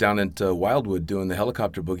I was down at Wildwood doing the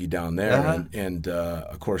helicopter boogie down there, Uh-huh. and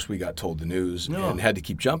of course we got told the news No. and had to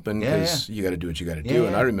keep jumping Yeah, because you got to do what you got to Yeah, do.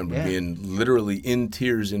 And I yeah, remember yeah. being literally in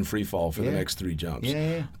tears in free fall for the Yeah. next 3 jumps. Yeah,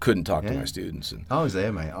 yeah. Couldn't talk to Yeah. my students. And I was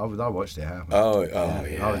there, mate. I watched it happen.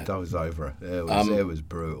 yeah. I was over it. It was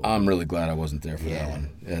brutal. I'm really glad I wasn't there for that Yeah. one.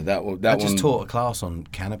 Yeah, that I one. just taught a class on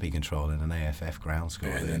canopy control in an AFF ground school.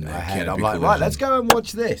 And then and that I'm canopy like, right, collision. let's go and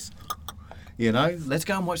watch this. You know, let's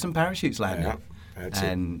go and watch some parachutes landing. Yeah, that's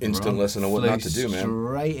an instant lesson on what not to do, man.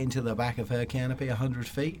 Straight into the back of her canopy, 100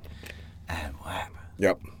 feet, and whap.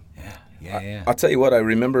 Yep. Yeah. I'll tell you what, I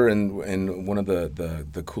remember in one of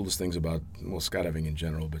the coolest things about, well, skydiving in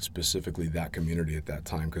general, but specifically that community at that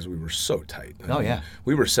time, because we were so tight. I mean, yeah.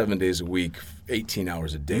 We were 7 days a week, 18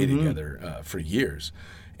 hours a day Mm-hmm. together for years.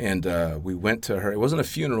 And we went to her, it wasn't a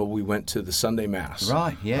funeral, we went to the Sunday Mass.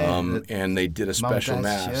 Right, yeah. And they did a special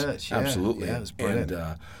Dad's Mass. church, yeah. Absolutely. Yeah, it was brilliant.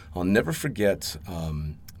 And I'll never forget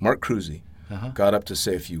Mark Cruzy. Got up to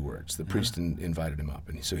say a few words. The priest invited him up,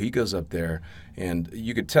 and so he goes up there, and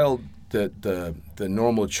you could tell that the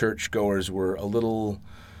normal churchgoers were a little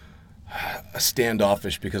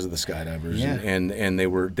standoffish because of the skydivers, Yeah. and they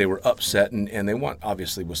were upset, and they want,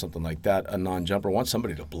 obviously with something like that, a non-jumper wants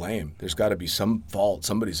somebody to blame. There's got to be some fault.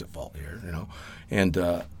 Somebody's at fault here, you know. And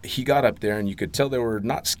he got up there, and you could tell there were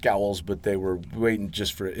not scowls, but they were waiting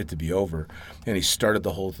just for it to be over. And he started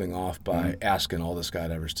the whole thing off by asking all the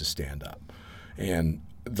skydivers to stand up, and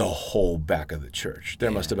the whole back of the church.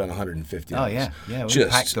 There must have been 150 Oh, of us. yeah. We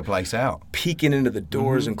Just packed the place out. peeking into the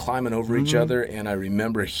doors Mm-hmm. and climbing over each other, and I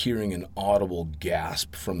remember hearing an audible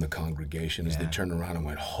gasp from the congregation as they turned around and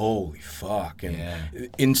went, "Holy fuck!"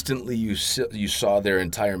 And instantly you saw their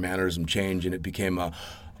entire mannerism change, and it became a,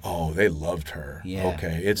 "Oh, they loved her." Yeah.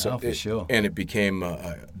 Okay, it's No, for sure. and it became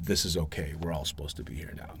 "This is okay. We're all supposed to be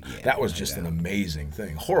here now." That was just an amazing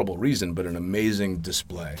thing. Horrible reason, but an amazing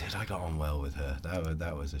display. Dude, I got on well with her.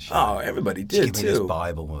 That was a shame. Oh, everybody She did gave me this too.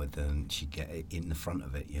 Bible with, and she get it in the front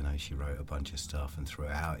of it. You know, she wrote a bunch of stuff, and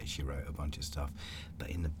throughout it, she wrote a bunch of stuff. But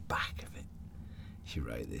in the back of it, she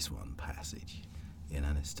wrote this one passage. You know,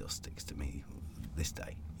 and it still sticks to me this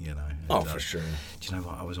day. You know. Oh, And, for sure. Do you know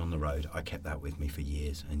what? I was on the road. I kept that with me for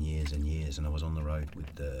years and years and years, and I was on the road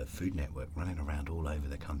with the Food Network, running around all over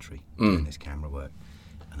the country doing this camera work.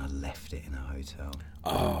 And I left it in a hotel.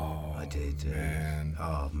 Oh, I did. man.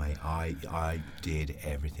 Oh, mate, I did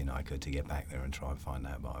everything I could to get back there and try and find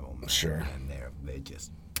that Bible. Man. Sure. And they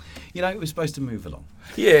just, you know, it was supposed to move along.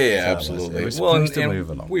 Yeah, So it was- absolutely. it was Well, supposed to move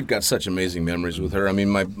along. we've got such amazing memories with her. I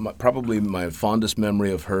mean, probably my fondest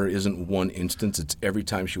memory of her isn't one instance. It's every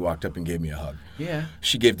time she walked up and gave me a hug. Yeah.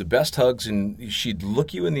 She gave the best hugs, and she'd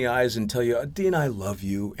look you in the eyes and tell you, "Dean, I love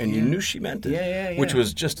you," and you knew she meant it. Yeah. Which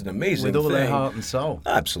was just an amazing With all thing. their heart and soul.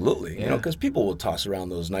 Absolutely, you know, Yeah. because people will toss around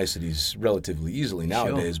those niceties relatively easily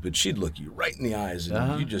nowadays. But she'd look you right in the eyes,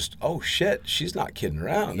 and you just, "Oh shit, she's not kidding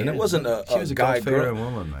around." And Yeah. it wasn't She was a guy God-fearing girl.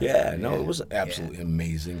 woman, mate. Yeah, no, Yeah. it was an absolutely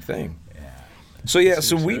amazing thing. Yeah. So yeah, That's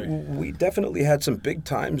so true. we definitely had some big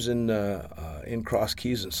times in Cross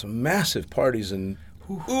Keys and some massive parties and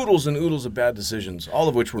oodles and oodles of bad decisions, all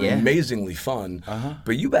of which were Yeah. amazingly fun.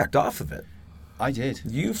 But you backed off of it. I did.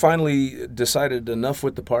 You finally decided enough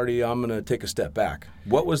with the party. I'm going to take a step back.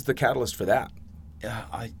 What was the catalyst for that?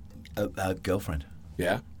 Girlfriend.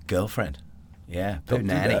 Yeah, Girlfriend. Yeah. They'll Poo do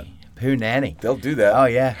nanny. Poo nanny. they'll do that. Oh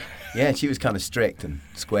yeah, yeah. She was kind of strict and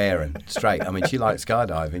square and straight. I mean, she liked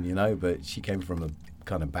skydiving, you know, but she came from a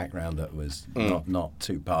kind of background that was not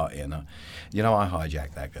too party. And you know, I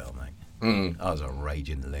hijacked that girl, mate. I was a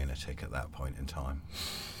raging lunatic at that point in time.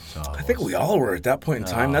 So I think we all were at that point in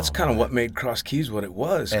time. That's Oh, kind of what made Cross Keys what it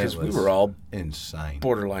was, because we was were all insane.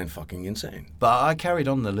 borderline fucking insane. But I carried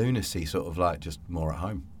on the lunacy, sort of like just more at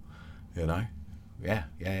home, you know. Yeah.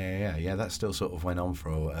 That still sort of went on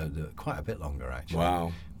for quite a bit longer, actually.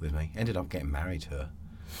 Wow. With me, ended up getting married to her.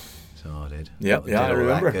 So I did. Yep, Did yeah, I all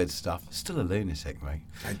remember. That good stuff. Still a lunatic, mate.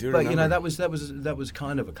 I do But you know, remember. that was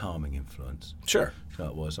kind of a calming influence. Sure. So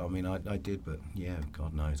it was. I mean, I did, but yeah,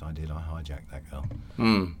 God knows I did. I hijacked that girl.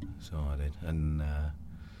 So I did,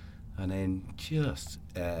 and then just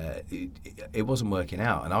it wasn't working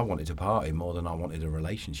out, and I wanted to party more than I wanted a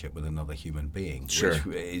relationship with another human being. Sure.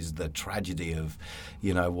 Which is the tragedy of,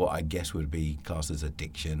 you know, what I guess would be classed as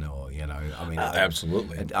addiction, or you know, I mean,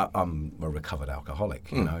 Absolutely. and I'm a recovered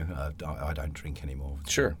alcoholic. You know, I don't drink anymore.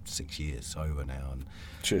 Sure. 6 years sober now, and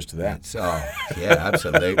Cheers to that. it's, yeah,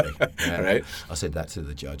 absolutely. Yeah. Right. I said that to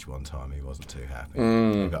the judge one time. He wasn't too happy.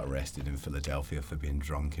 I got arrested in Philadelphia for being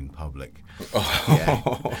drunk in public.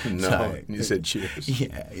 Oh, no. So, You said cheers.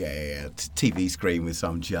 Yeah. TV screen with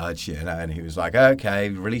some judge, and he was like, okay,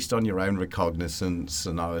 released on your own recognizance.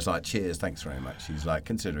 And I was like, cheers, thanks very much. He's like,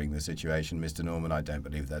 considering the situation, Mr. Norman, I don't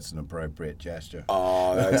believe that's an appropriate gesture.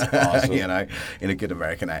 Oh, that's awesome. In a good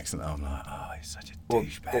American accent. I'm like, oh, he's such a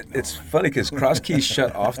douchebag. It's funny because Cross Keys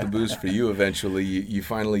shut off the booze for you eventually. You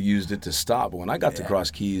finally used it to stop. But when I got to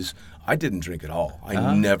Cross Keys, I didn't drink at all.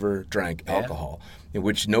 I never drank alcohol, in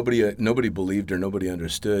which nobody believed or nobody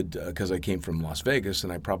understood because I came from Las Vegas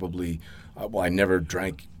and I probably, I never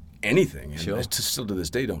drank anything. And I still to this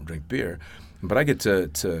day don't drink beer. But I get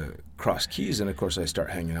to Cross Keys, and of course I start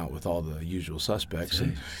hanging out with all the usual suspects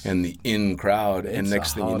and the in crowd. And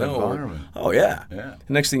next thing you know,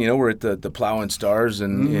 next thing you know, we're at the Plow and Stars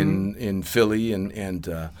in Philly,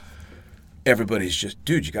 and everybody's just,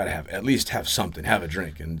 dude, you got to at least have something, have a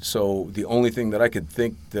drink. And so the only thing that I could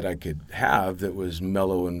think that I could have that was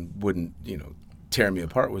mellow and wouldn't, tear me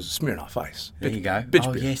apart was Smirnoff Ice. There you go.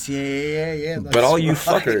 Bitch beer. Yes, yeah. But all you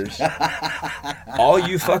fuckers,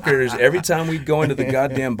 every time we'd go into the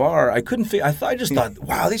goddamn bar, I just thought,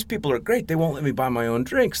 wow, these people are great. They won't let me buy my own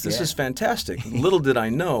drinks. This is fantastic. Little did I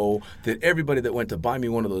know that everybody that went to buy me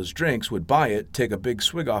one of those drinks would buy it, take a big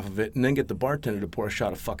swig off of it, and then get the bartender to pour a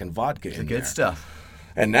shot of fucking vodka in there. Good stuff.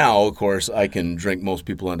 And now, of course, I can drink most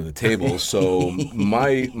people under the table. So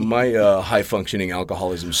my high-functioning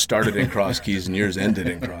alcoholism started in Cross Keys and yours ended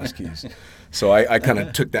in Cross Keys. So I kind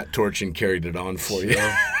of took that torch and carried it on for you.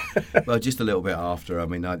 Well, just a little bit after. I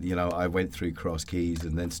mean, I went through Cross Keys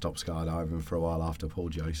and then stopped skydiving for a while after Paul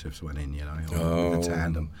Josephs went in, on the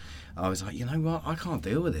tandem. I was like, you know what? I can't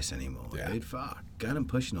deal with this anymore, dude. Fuck. Going and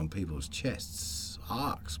pushing on people's chests,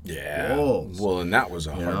 sucks. Yeah. Balls. Well, and that was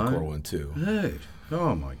a hardcore one, too. Dude.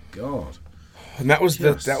 Oh my God! And that was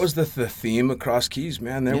the theme of Cross Keys,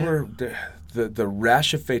 man. There were the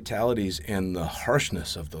rash of fatalities and the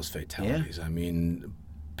harshness of those fatalities. I mean,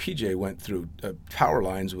 PJ went through power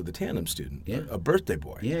lines with a tandem student, a birthday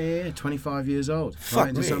boy. Yeah, 25 years old. Fuck right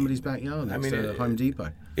into me. somebody's backyard next to Home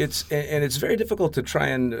Depot. It's very difficult to try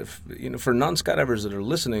and, for non-skydivers that are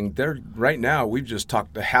listening, right now, we've just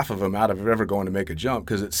talked half of them out of ever going to make a jump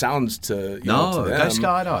because it sounds to them. Go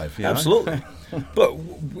skydive. Absolutely. But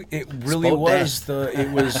it really was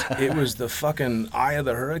it was the fucking eye of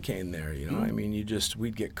the hurricane there, I mean,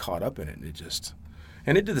 we'd get caught up in it,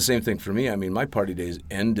 and it did the same thing for me. I mean, my party days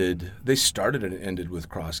they started and ended with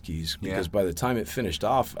Cross Keys because by the time it finished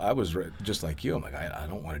off, I was just like you. I'm like, I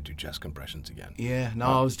don't want to do chest compressions again. Yeah, no,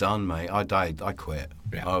 I was done, mate. I quit.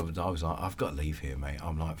 Yeah. I was like, I've got to leave here, mate.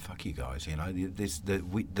 I'm like, fuck you guys,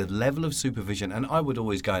 the level of supervision, and I would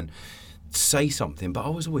always go and say something, but I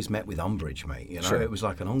was always met with umbrage, mate. Sure. It was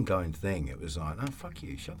like an ongoing thing. It was like, oh, fuck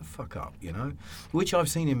you, shut the fuck up, which I've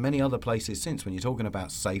seen in many other places since. When you're talking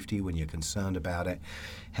about safety, when you're concerned about it,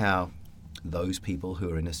 how those people who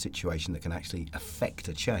are in a situation that can actually affect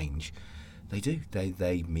a change, they do.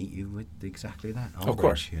 They meet you with exactly that. Umbrage, of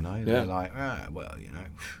course, They're like,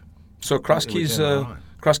 So Cross Keys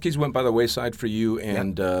went by the wayside for you,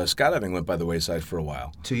 and skydiving went by the wayside for a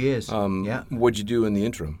while. 2 years. What'd you do in the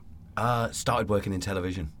interim? Started working in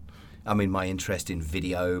television. I mean, my interest in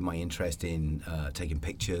video, my interest in taking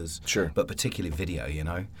pictures, but particularly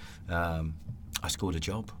video, I scored a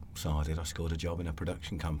job. So I did. I scored a job in a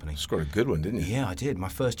production company. Scored a good one, didn't you? Yeah, I did. My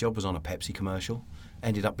first job was on a Pepsi commercial.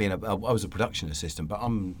 Ended up being I was a production assistant, but I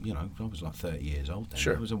was like 30 years old then.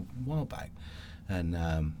 Sure. It was a while back. And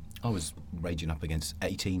I was raging up against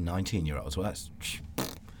 18, 19-year-olds. Well, that's...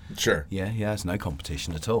 Sure. Yeah, it's no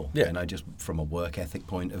competition at all. Yeah. Just from a work ethic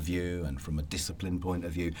point of view and from a discipline point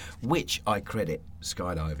of view, which I credit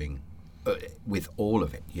skydiving with all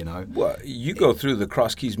of it, Well, you go through the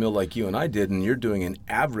Cross Keys mill like you and I did, and you're doing an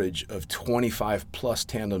average of 25 plus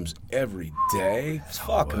tandems every day.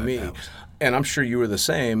 Fuck me. And I'm sure you were the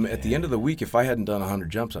same. At the end of the week, if I hadn't done 100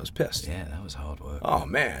 jumps, I was pissed. Yeah, that was hard work. Oh,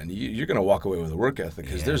 man. You're going to walk away with a work ethic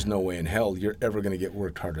because there's no way in hell you're ever going to get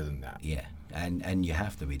worked harder than that. Yeah. And you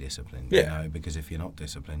have to be disciplined, because if you're not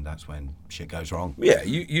disciplined, that's when shit goes wrong. Yeah,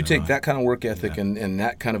 you take that kind of work ethic and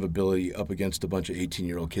that kind of ability up against a bunch of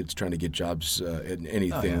 18-year-old kids trying to get jobs in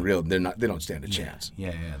anything real. They don't stand a chance.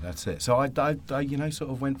 Yeah, that's it. So I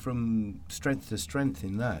sort of went from strength to strength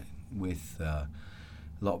in that with a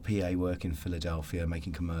lot of PA work in Philadelphia,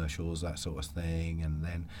 making commercials, that sort of thing, and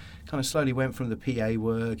then kind of slowly went from the PA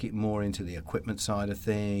work more into the equipment side of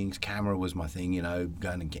things. Camera was my thing,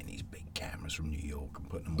 going and getting these big cameras from New York and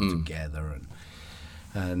putting them all together, and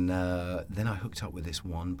And then I hooked up with this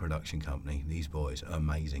one production company. These boys are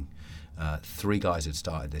amazing. 3 guys had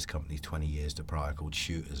started this company 20 years prior called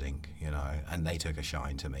Shooters Inc., and they took a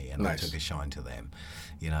shine to me, and Nice. I took a shine to them,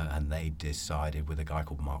 and they decided with a guy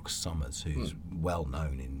called Mark Summers, who's well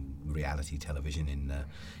known in reality television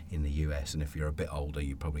in the US, and if you're a bit older,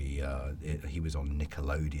 you probably he was on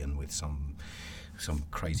Nickelodeon with some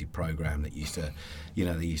crazy program that used to,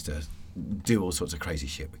 they used to do all sorts of crazy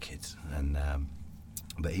shit with kids, and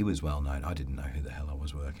but he was well known. I didn't know who the hell I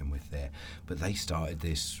was working with there, but they started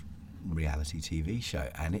this reality TV show,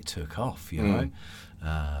 and it took off.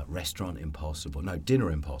 Restaurant Impossible, no,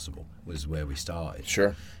 Dinner Impossible was where we started.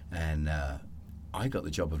 Sure. And I got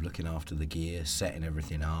the job of looking after the gear, setting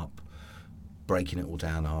everything up, breaking it all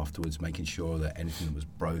down afterwards, making sure that anything that was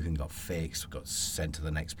broken got fixed, got sent to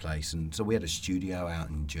the next place. And so we had a studio out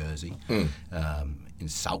in Jersey, in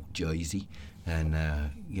South Jersey, and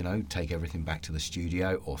take everything back to the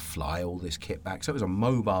studio or fly all this kit back. So it was a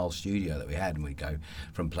mobile studio that we had, and we'd go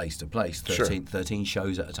from place to place, 13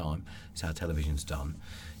 shows at a time. It's how television's done.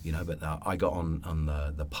 But I got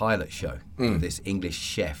on the pilot show with this English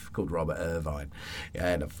chef called Robert Irvine,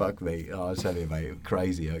 and fuck me, I tell you, mate,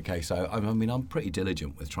 crazy. Okay, so I'm pretty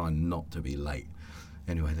diligent with trying not to be late.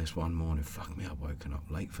 Anyway, this one morning, fuck me, I've woken up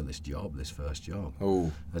late for this first job.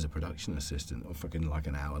 Oh. As a production assistant, or fucking like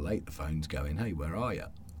an hour late, the phone's going, hey, where are you?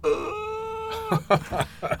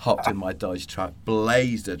 Hopped in my Dodge truck,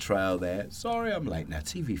 blazed a trail there. Sorry, I'm late. Now,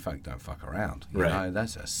 TV folk don't fuck around.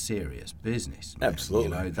 That's a serious business, man.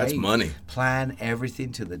 Absolutely. That's money. Plan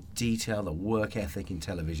everything to the detail. The work ethic in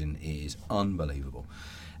television is unbelievable.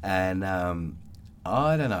 And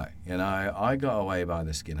I don't know. I got away by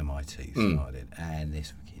the skin of my teeth. So I did. And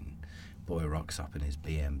this fucking boy rocks up in his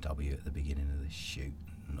BMW at the beginning of the shoot.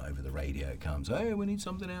 And over the radio it comes, hey, we need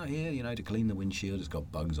something out here, to clean the windshield. It's got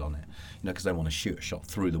bugs on it. Because they want to shoot a shot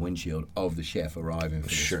through the windshield of the chef arriving for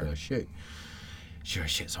this first shoot. Sure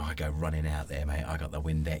as shit, so I go running out there, mate. I got the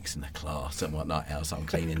Windex and the cloth and whatnot else. I'm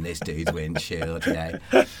cleaning this dude's windshield,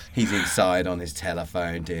 He's inside on his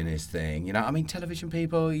telephone doing his thing. Television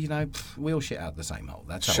people, we all shit out the same hole.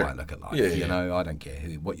 That's how I look at life. Yeah. I don't care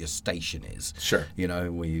what your station is. Sure.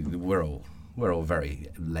 We're all very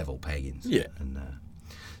level pagans. Yeah. And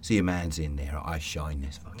so your man's in there. I shine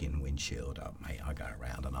this fucking windshield up, mate. I go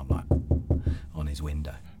around and I'm like on his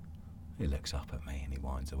window. He looks up at me and he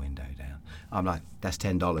winds the window down. I'm like, that's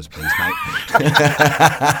 $10, please, mate.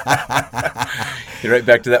 You're right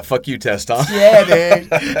back to that fuck you test, huh? Yeah,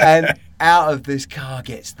 dude. And out of this car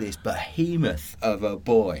gets this behemoth of a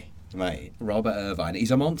boy, mate, Robert Irvine.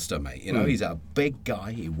 He's a monster, mate. He's a big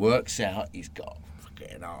guy. He works out. He's got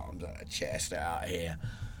fucking arms and a chest out here.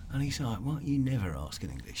 And he's like, well, you never ask an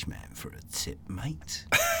Englishman for a tip, mate.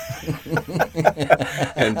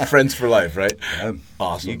 And friends for life, right?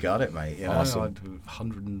 Awesome. You got it, mate. Awesome.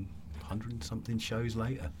 100 something shows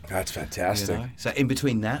later. That's fantastic. So in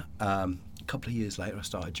between that, a couple of years later, I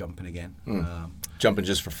started jumping again. Jumping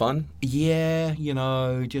just for fun? Yeah,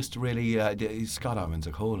 just really, skydiving's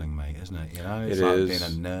a calling, mate, isn't it? It's it like is. being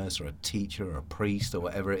a nurse or a teacher or a priest or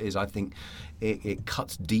whatever it is. I think it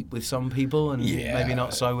cuts deep with some people and maybe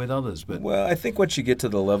not so with others. But well, I think once you get to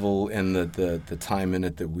the level and the time in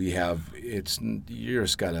it that we have, you're a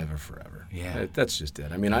skydiver forever. Yeah. That's just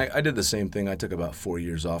it. I did the same thing. I took about 4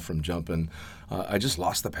 years off from jumping. I just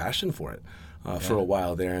lost the passion for it. For a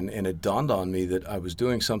while there, and it dawned on me that I was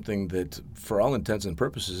doing something that, for all intents and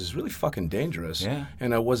purposes, is really fucking dangerous,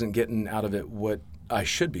 and I wasn't getting out of it what I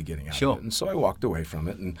should be getting out of it. And so I walked away from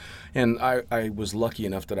it, and I was lucky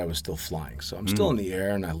enough that I was still flying. So I'm still in the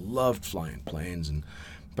air, and I loved flying planes.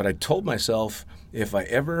 But I told myself if I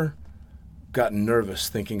ever got nervous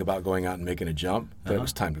thinking about going out and making a jump, that it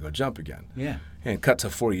was time to go jump again. Yeah. And cut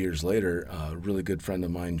to 4 years later, a really good friend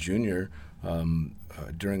of mine, Junior,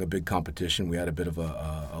 during a big competition, we had a bit of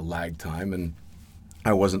a lag time, and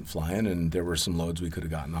I wasn't flying, and there were some loads we could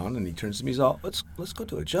have gotten on, and he turns to me, he's all, let's go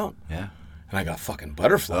do a jump. Yeah. And I got fucking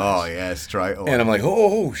butterflies. Oh, yeah, straight away. And I'm like,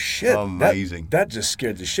 oh shit. Amazing. That just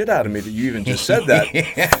scared the shit out of me that you even just said that.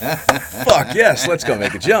 Fuck yes, let's go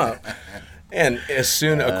make a jump. And as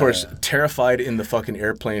soon, of course, terrified in the fucking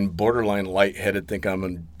airplane, borderline lightheaded, think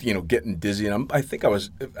I'm, getting dizzy. And I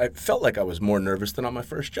felt like I was more nervous than on my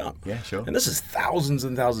first jump. Yeah, sure. And this is thousands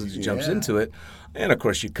and thousands of jumps into it. And of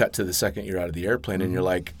course, you cut to the second you're out of the airplane and you're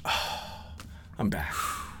like, I'm back.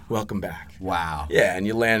 Welcome back. Wow. Yeah, and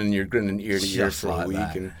you land and you're grinning ear to ear for a week.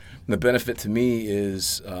 That. And the benefit to me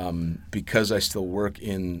is because I still work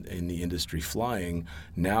in the industry flying,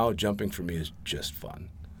 now jumping for me is just fun.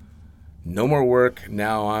 no more work.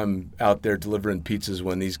 Now I'm out there delivering pizzas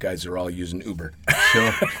when these guys are all using Uber.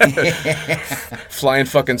 Sure. Flying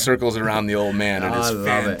fucking circles around the old man. And it's I love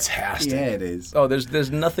fantastic. it. Yeah, it is. Oh,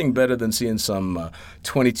 there's nothing better than seeing some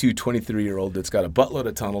 22, 23-year-old that's got a buttload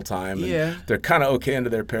of tunnel time. And Yeah. they're kind of okay under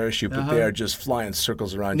their parachute, but they are just flying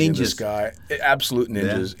circles around you in the Ninjas. sky. Absolute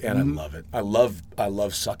ninjas, Yeah. and I love it. I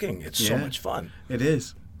love sucking. It's so Yeah. much fun. It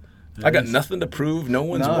is. I got nothing to prove. No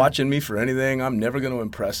one's No. watching me for anything. I'm never going to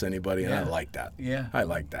impress anybody, and I Yeah. like that. Yeah. I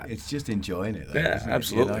like that. It's just enjoying it. Though, Yeah, isn't it?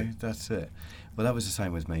 absolutely. You know, that's it. Well, that was the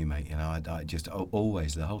same with me, mate. You know, I just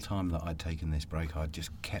always, the whole time that I'd taken this break, I just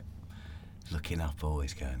kept looking up,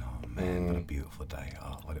 always going, oh man, what a beautiful day.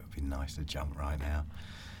 Oh, it would be nice to jump right now,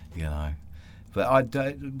 you know. But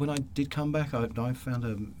when I did come back, I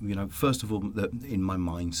found first of all, that in my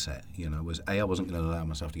mindset, you know, was I wasn't going to allow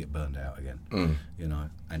myself to get burned out again, you know.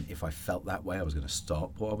 And if I felt that way, I was going to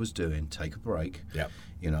stop what I was doing, take a break,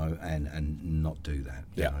 you know, and not do that,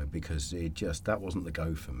 you know, because that wasn't the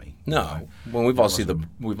go for me. No, you know? well, we've all seen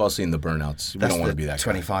the burnouts. We don't want to be that guy.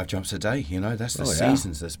 25 jumps a day, you know. That's the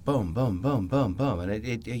seasons. That's boom, boom, boom, boom, boom, and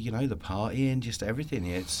it you know, the partying, just everything.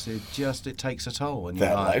 It takes a toll. And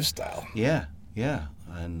That lifestyle. Yeah,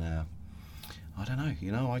 and I don't know,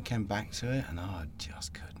 you know, I came back to it and I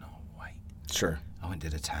just could not wait. Sure. I went and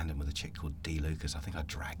did a tandem with a chick called Dee Lucas. I think I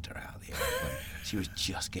dragged her out of the airplane. She was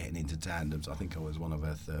just getting into tandems. I think I was one of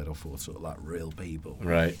her third or fourth sort of like real people.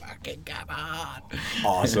 Right. Fucking come on.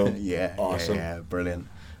 Awesome. Yeah, Awesome. yeah, brilliant.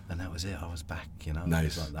 And that was it. I was back, you know.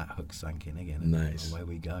 Nice. It was like that hook sank in again. And Nice. away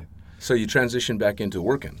we go. So you transitioned back into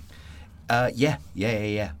working. Yeah.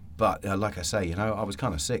 But like I say, you know, I was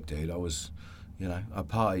kind of sick, dude. I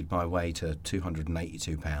partied my way to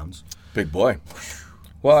 282 pounds. Big boy.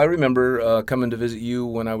 Well, I remember coming to visit you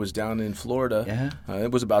when I was down in Florida. Yeah.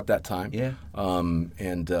 It was about that time. Yeah.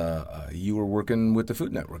 And you were working with the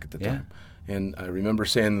Food Network at the time. And I remember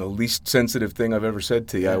saying the least sensitive thing I've ever said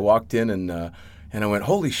to you. I walked in and I went,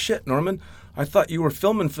 "Holy shit, Norman! I thought you were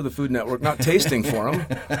filming for the Food Network, not tasting for them."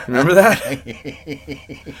 Remember that?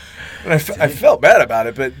 And I felt bad about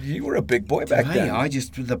it, but you were a big boy back then.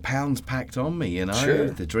 The pounds packed on me, you know. Sure.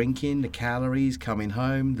 The drinking, the calories, coming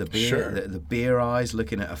home, the beer, Sure. the beer eyes,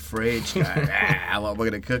 looking at a fridge, going, what we're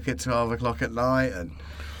going to cook at 12 o'clock at night, and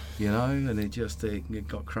you know, and it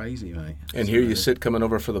got crazy, mate. And here you sit coming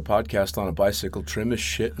over for the podcast on a bicycle, trim as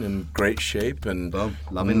shit and in great shape, and Boom,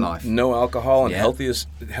 loving life. No alcohol and Yeah.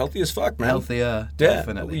 healthy as fuck, man. Healthier, Yeah.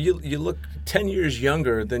 definitely. You look 10 years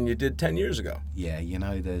younger than you did 10 years ago. Yeah, you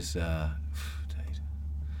know, there's, dude,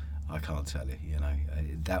 I can't tell you, you know,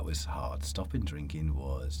 that was hard. Stopping drinking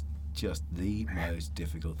was just the most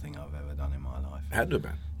difficult thing I've ever done in my life. Had to have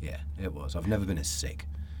been. Yeah, it was. I've never been as sick,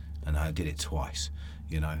 and I did it twice.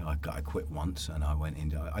 You know, I quit once, and I went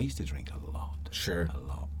into. I used to drink a lot. Sure. A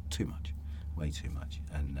lot, too much, way too much.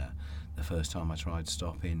 And the first time I tried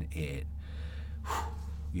stopping it,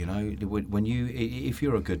 you know, when if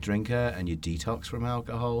you're a good drinker and you detox from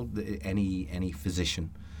alcohol, any physician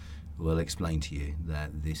will explain to you that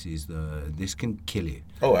this can kill you.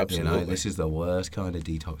 Oh, absolutely. You know, this is the worst kind of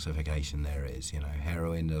detoxification there is. You know,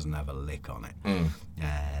 heroin doesn't have a lick on it.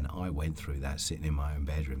 And I went through that sitting in my own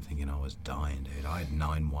bedroom thinking I was dying, dude. I had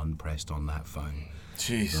 9-1 pressed on that phone.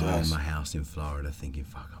 Jesus. In my house in Florida thinking,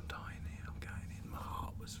 fuck, I'm dying here. I'm going in. My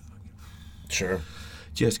heart was fucking... Sure.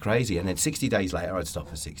 Just crazy. And then 60 days later, I'd stopped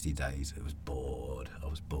for 60 days. I was bored. I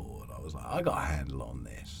was like, I got a handle on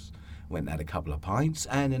this. Went and had a couple of pints,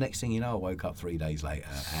 and the next thing you know, I woke up 3 days later,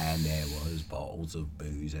 and there was bottles of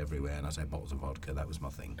booze everywhere. And I said bottles of vodka. That was my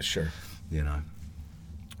thing. Sure. You know,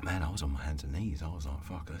 man, I was on my hands and knees. I was like,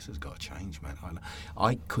 fuck, this has got to change, man.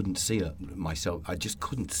 I couldn't see it myself. I just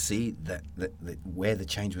couldn't see that where the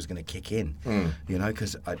change was going to kick in. You know,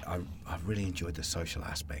 because I really enjoyed the social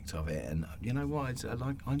aspect of it, and you know what?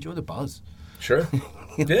 I enjoy the buzz. Sure.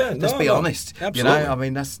 Yeah. Let's be honest. Absolutely. You know, I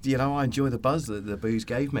mean, that's, you know, I enjoy the buzz that the booze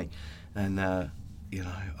gave me. And, you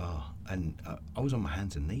know, I was on my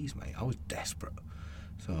hands and knees, mate. I was desperate.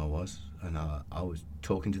 So I was. And I was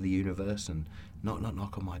talking to the universe and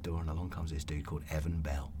knock on my door, and along comes this dude called Evan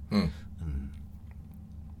Bell. And,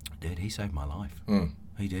 dude, he saved my life.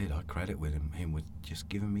 He did. I credit with him with just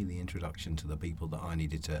giving me the introduction to the people that I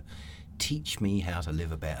needed to teach me how to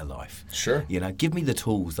live a better life. Sure. You know, give me the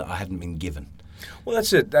tools that I hadn't been given. Well,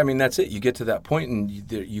 that's it. I mean, that's it. You get to that point and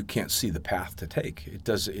you can't see the path to take. You're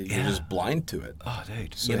just blind to it. Oh,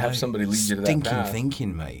 dude. So have somebody lead you to that stinking path.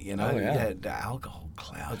 thinking, mate. You know, Oh, yeah. the alcohol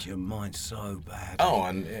clouds your mind so bad. Oh,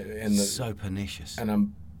 and so pernicious. And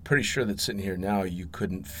I'm pretty sure that sitting here now, you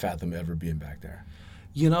couldn't fathom ever being back there.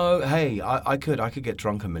 You know, hey, I could get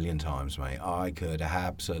drunk a million times, mate. I could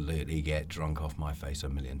absolutely get drunk off my face a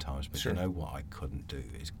million times. But Sure. you know what I couldn't do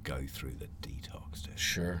is go through the detox, dude.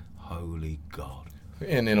 Sure. Holy God.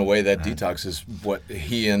 And in a way, that detox is what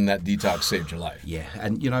he and that detox saved your life. Yeah,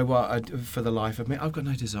 and you know what? For the life of me, I've got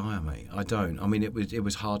no desire, mate. I don't. I mean, it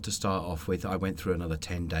was hard to start off with. I went through another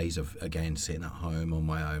 10 days of, again, sitting at home on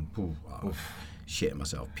my own. Shitting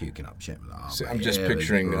myself, puking up, shit. Oh, So mate, I'm just it was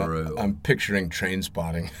picturing. brutal. I'm picturing Train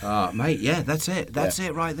Spotting. Mate, yeah, that's it. That's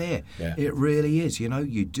it right there. Yeah. It really is. You know,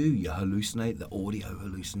 you hallucinate, the audio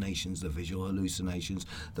hallucinations, the visual hallucinations,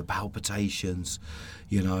 the palpitations.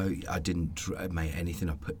 You know, I didn't, mate, anything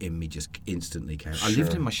I put in me just instantly came. I lived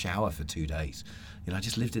Sure. in my shower for 2 days. You know, I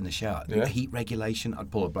just lived in the shower. Yeah. Heat regulation,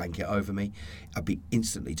 I'd pull a blanket over me. I'd be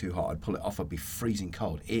instantly too hot. I'd pull it off. I'd be freezing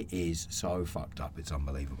cold. It is so fucked up. It's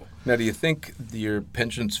unbelievable. Now, do you think your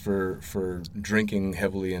penchant for drinking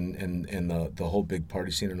heavily and the whole big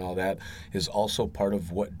party scene and all that is also part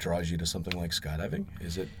of what draws you to something like skydiving?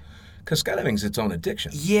 Is it? Because skydiving's its own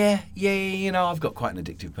addiction. Yeah, you know, I've got quite an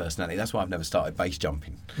addictive personality. That's why I've never started base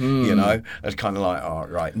jumping. You know, it's kind of like, oh,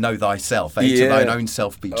 right, know thyself. To thine own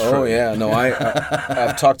self be true. Oh, yeah. No,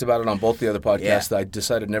 I've talked about it on both the other podcasts. Yeah. I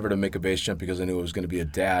decided never to make a base jump because I knew I was going to be a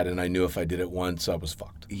dad, and I knew if I did it once, I was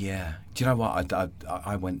fucked. Yeah. Do you know what?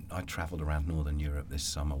 I travelled around Northern Europe this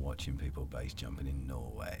summer watching people base jumping in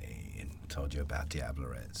Norway and told you about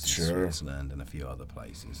Diablerets, Sure. Switzerland and a few other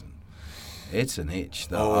places. And it's an itch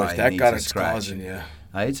that Oh, if I that need got to its scratch. claws in you.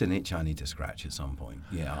 It's an itch I need to scratch at some point.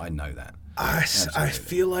 Yeah, I know that. I Absolutely.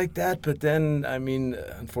 feel like that, but then, I mean,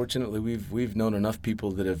 unfortunately, we've known enough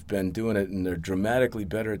people that have been doing it, and they're dramatically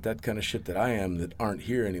better at that kind of shit that I am that aren't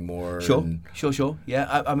here anymore. Sure, and- sure.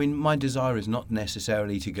 Yeah, I mean, my desire is not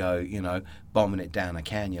necessarily to go, you know, bombing it down a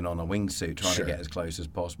canyon on a wingsuit, trying Sure. to get as close as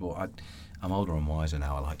possible. I'm older and wiser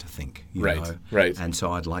now. I like to think, you Right, know. right. And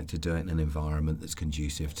so I'd like to do it in an environment that's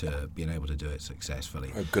conducive to being able to do it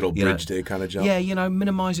successfully. A good old You know, bridge day kind of jump. Yeah, you know,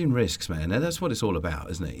 minimising risks, man. And that's what it's all about,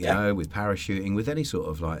 isn't it? You Yeah. know, with parachuting, with any sort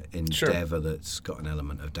of like Sure. endeavour that's got an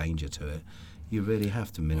element of danger to it, you really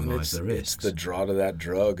have to minimise the risks. It's the draw to that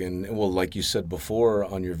drug. And, well, like you said before,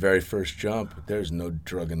 on your very first jump, there's no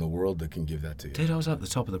drug in the world that can give that to you. Dude, I was up the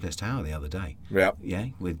top of the Bliss Tower the other day. Yeah. Yeah,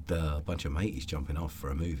 with a bunch of mateys jumping off for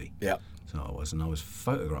a movie. Yeah. So I was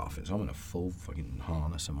photographing. So I'm in a full fucking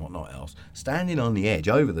harness and whatnot else, standing on the edge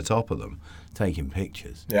over the top of them, taking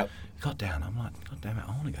pictures. Yeah. Got down. I'm like, God damn it,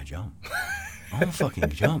 I want to go jump. I want to fucking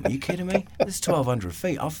jump. Are you kidding me? This is 1,200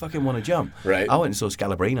 feet. I fucking want to jump. Right. I went and saw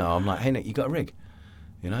Scalabrino. I'm like, hey, Nick, you got a rig?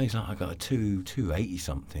 You know, he's like, I got a 280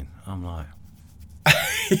 something. I'm like,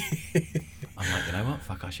 you know what?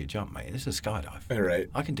 Fuck, I should jump, mate. This is a skydive. All right.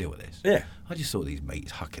 I can deal with this. Yeah. I just saw these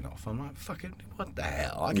mates hucking off. I'm like, fucking, what the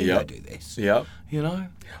hell? I can Yep. go do this. Yep. You know?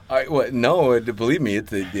 No, believe me,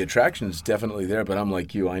 the attraction is definitely there. But I'm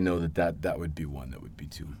like you. I know that would be one that would be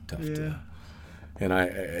too tough to. And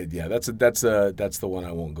that's the one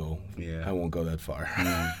I won't go. Yeah. I won't go that far.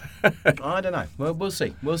 I don't know. Well, we'll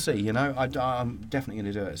see. We'll see. You know, I'm definitely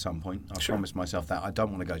going to do it at some point. I Sure. promised myself that. I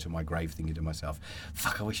don't want to go to my grave thinking to myself,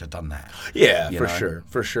 fuck, I wish I'd done that. Yeah, You for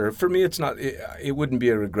know? sure. For me, it's not. It wouldn't be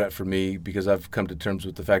a regret for me because I've come to terms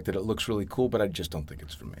with the fact that it looks really cool, but I just don't think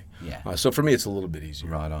it's for me. Yeah. So for me, it's a little bit easier.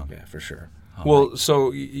 Right on. Yeah, for sure. Oh, Well,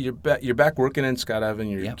 so you're back working in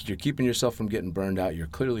skydiving. Yep. You're keeping yourself from getting burned out. You're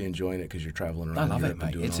clearly enjoying it because you're traveling around I love Europe it, and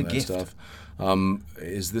mate. doing It's all a that gift. stuff.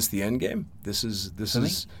 Is this the end game? This is For me?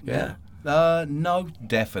 yeah. No,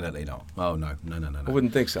 definitely not. Oh, no. I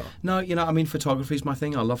wouldn't think so. No, you know, I mean, photography is my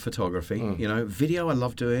thing. I love photography. Mm. You know, video I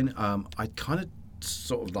love doing. I kind of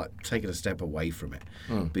sort of like taken a step away from it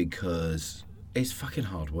because it's fucking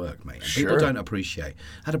hard work, mate. And People Sure. don't appreciate.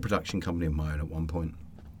 I had a production company of my own at one point.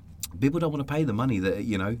 People don't want to pay the money that,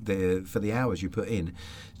 you know, for the hours you put in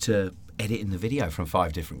to edit in the video from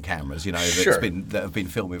 5 different cameras, you know, Sure. that have been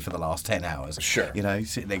filming for the last 10 hours. Sure. You know,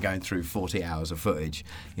 sitting there going through 40 hours of footage,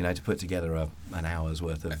 you know, to put together an hour's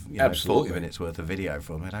worth of, you know, Absolutely. 40 minutes worth of video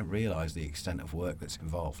for them. I don't realise the extent of work that's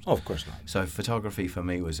involved. Oh, of course not. So photography for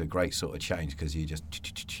me was a great sort of change because you just,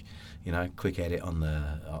 you know, quick edit on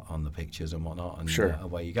the pictures and whatnot, and Sure.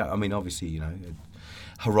 away you go. I mean, obviously, you know,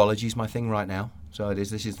 horology is my thing right now. So it is.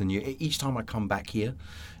 This is the new. Each time I come back here,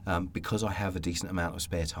 because I have a decent amount of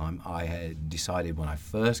spare time, I had decided when I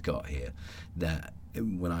first got here that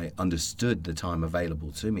when I understood the time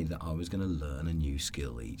available to me that I was going to learn a new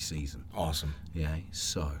skill each season. Awesome. Yeah.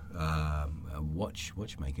 So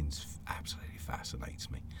watchmaking absolutely fascinates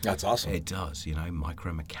me. That's awesome. It does, you know,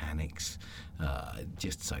 micromechanics,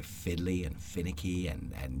 just so fiddly and finicky,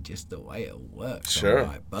 and just the way it works. Sure, I'm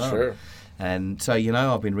like, boom. sure. And so,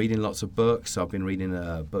 I've been reading lots of books. I've been reading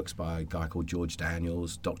books by a guy called George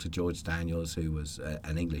Daniels, Dr. George Daniels, who was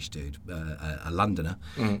an English dude, a Londoner,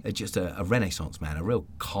 just a Renaissance man, a real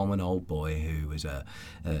common old boy who was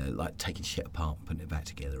like taking shit apart and putting it back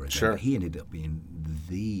together again. Sure. He ended up being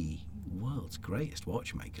the world's greatest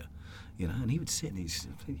watchmaker. And he would sit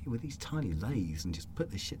with these tiny lathes and just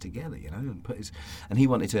put this shit together, and he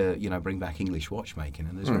wanted to, bring back English watchmaking,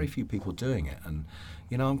 and there's very few people doing it, and,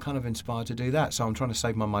 I'm kind of inspired to do that, so I'm trying to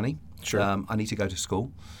save my money. Sure. I need to go to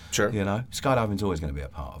school. Sure. Skydiving's always going to be a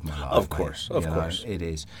part of my life. Of course. It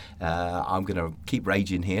is. I'm going to keep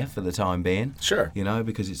raging here for the time being. Sure.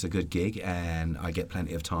 Because it's a good gig, and I get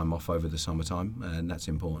plenty of time off over the summertime, and that's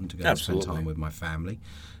important to go and spend time with my family.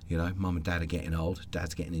 Mum and Dad are getting old.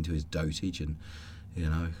 Dad's getting into his dotage, and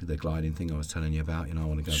the gliding thing I was telling you about. I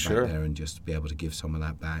want to go back there and just be able to give some of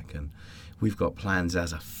that back. And we've got plans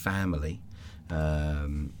as a family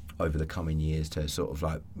over the coming years to sort of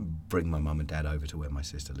like bring my mum and dad over to where my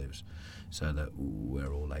sister lives, so that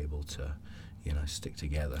we're all able to, stick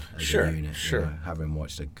together as a unit. Sure. Having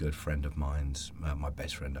watched a good friend of mine's, my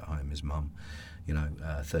best friend at home, his mum,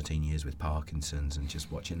 13 years with Parkinson's, and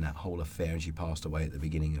just watching that whole affair. And she passed away at the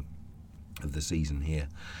beginning of the season here,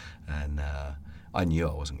 and I knew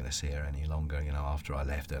I wasn't going to see her any longer. After I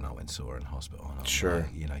left her, and I went and saw her in hospital. And Sure.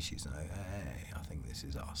 Like, she's like, hey, I think this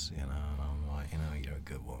is us. And I'm like, you're a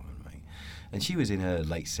good woman, mate. And she was in her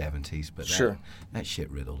late 70s, but that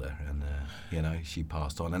shit riddled her, and she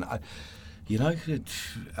passed on. And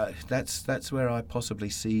that's where I possibly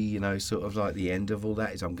see, sort of like the end of all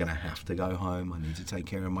that is I'm going to have to go home. I need to take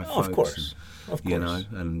care of my folks. Of course.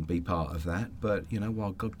 And be part of that. But,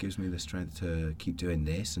 while God gives me the strength to keep doing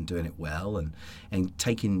this and doing it well and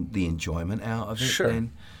taking the enjoyment out of it,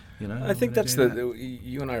 then, I think that's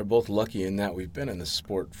you and I are both lucky in that we've been in the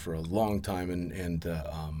sport for a long time, and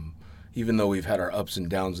even though we've had our ups and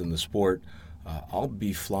downs in the sport, I'll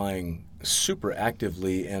be flying super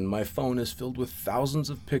actively, and my phone is filled with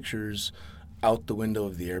thousands of pictures out the window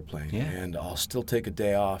of the airplane, and I'll still take a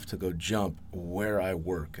day off to go jump where I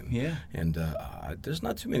work. And there's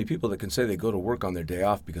not too many people that can say they go to work on their day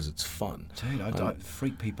off because it's fun. Dude, I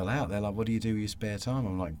freak people out. They're like, "What do you do with your spare time?"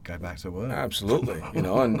 I'm like, "Go back to work." Absolutely, and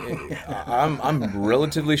I'm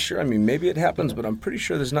relatively sure. I mean, maybe it happens, but I'm pretty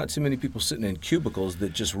sure there's not too many people sitting in cubicles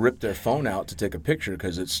that just rip their phone out to take a picture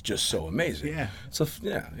because it's just so amazing. Yeah. So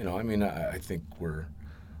I think we're.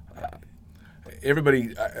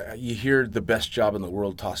 Everybody, you hear the best job in the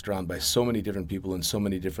world tossed around by so many different people in so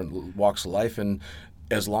many different walks of life, and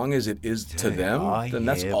as long as it is to them, then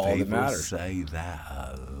that's all that matters. I hear people say that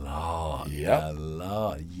a lot. Yep. A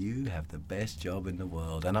lot. You have the best job in the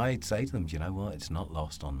world. And I say to them, do you know what? It's not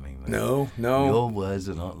lost on me, man. No. Your words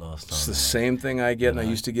are not lost on me. It's the same thing I get, and I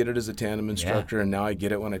used to get it as a tandem instructor, and now I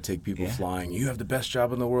get it when I take people flying. You have the best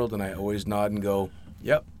job in the world, and I always nod and go,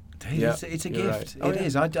 yep. Dude, it's a gift. Right. It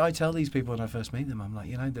is. I tell these people when I first meet them, I'm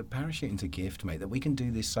like, the parachuting's a gift, mate, that we can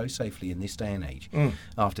do this so safely in this day and age.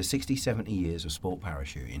 After 60, 70 years of sport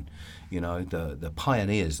parachuting, the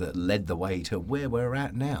pioneers that led the way to where we're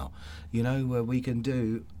at now, where we can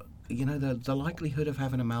do... the likelihood of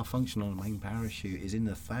having a malfunction on a main parachute is in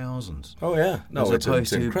the thousands. Oh, yeah. No, as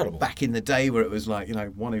opposed it's incredible. To back in the day where it was like,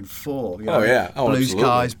 1 in 4. Blue absolutely.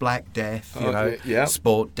 Skies, Black Death,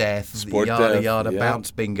 sport death, yada,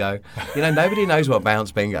 bounce bingo. Nobody knows what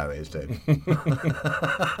bounce bingo is, dude.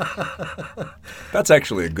 That's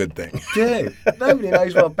actually a good thing. Dude, nobody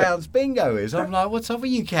knows what bounce bingo is. I'm like, what's up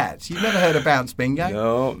with you cats? You've never heard of bounce bingo?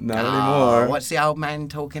 No, not anymore. What's the old man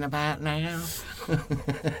talking about now?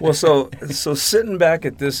 Well, so sitting back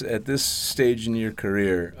at this stage in your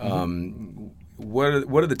career, what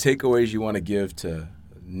are the takeaways you want to give to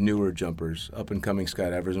newer jumpers, up and coming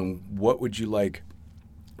skydivers, and what would you like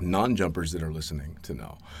non-jumpers that are listening to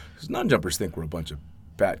know? Because non-jumpers think we're a bunch of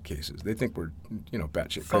bat cases. They think we're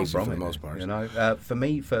batshit crazy for the most part. For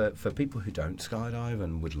me, for people who don't skydive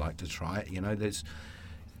and would like to try it,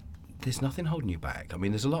 there's nothing holding you back. I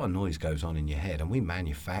mean, there's a lot of noise goes on in your head, and we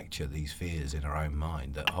manufacture these fears in our own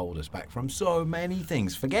mind that hold us back from so many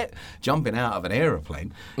things. Forget jumping out of an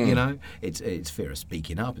aeroplane. It's fear of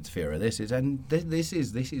speaking up. It's fear of this. This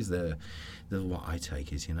is the what I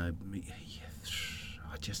take is I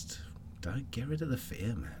just don't get rid of the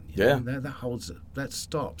fear, man. That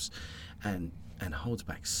stops, and holds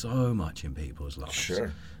back so much in people's lives.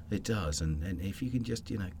 Sure, it does. And if you can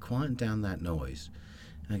just quieten down that noise.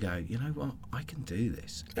 And go, you know what? I can do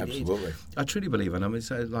this. Absolutely. I truly believe, and I mean,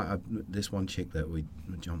 so like this one chick that we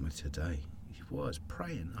jumped with today. was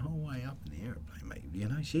praying the whole way up in the airplane, mate. You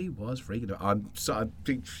know, she was freaking out.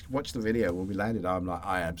 I watched the video when we landed. I'm like,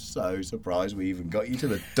 I am so surprised we even got you to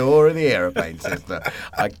the door of the airplane, sister.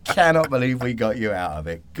 I cannot believe we got you out of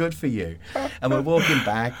it. Good for you. And we're walking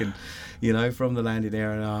back, and you know, from the landing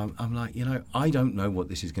area, and I'm like, you know, I don't know what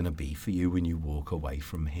this is going to be for you when you walk away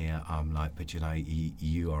from here. I'm like, but you know,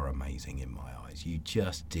 you are amazing in my eyes. You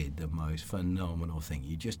just did the most phenomenal thing.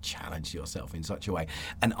 You just challenged yourself in such a way.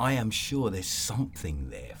 And I am sure there's something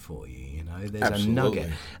there for you, you know. There's Absolutely. a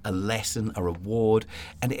nugget, a lesson, a reward.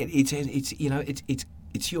 And it's you know,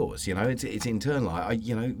 it's yours, you know. It's internal.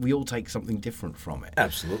 You know, we all take something different from it.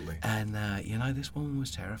 Absolutely. And you know, this woman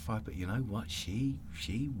was terrified, but you know what? She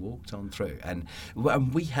walked on through, and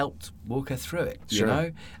we helped walk her through it. Sure. You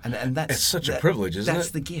know, and that's It's such a privilege, isn't that's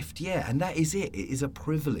it? the gift, yeah. And that is it. It is a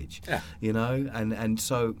privilege. Yeah. You know, and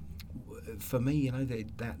so. For me, you know,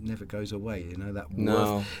 that never goes away. You know, that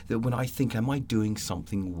No. worth. That when I think, am I doing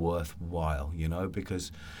something worthwhile? You know,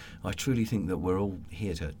 because I truly think that we're all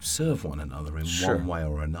here to serve one another in Sure. one way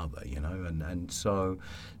or another. You know, and so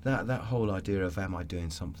that whole idea of am I doing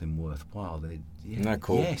something worthwhile? Isn't that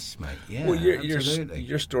cool? Yes, mate. Yeah, Well, absolutely.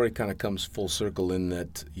 your story kind of comes full circle in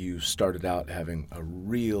that you started out having a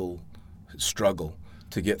real struggle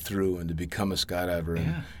to get through and to become a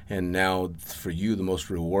skydiver, and now for you the most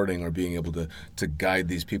rewarding are being able to guide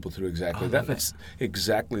these people through exactly that. It's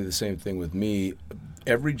exactly the same thing with me.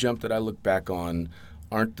 Every jump that I look back on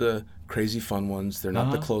aren't the crazy fun ones. They're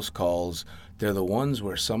not the close calls. They're the ones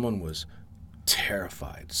where someone was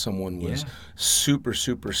terrified. Someone was super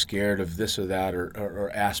scared of this or that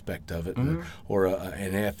or aspect of it, or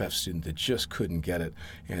an AFF student that just couldn't get it.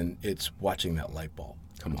 And it's watching that light bulb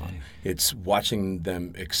come on. It's watching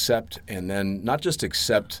them accept, and then not just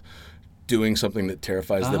accept doing something that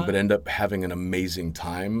terrifies them, but end up having an amazing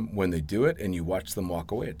time when they do it, and you watch them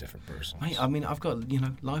walk away a different person. Mate, I mean, I've got, you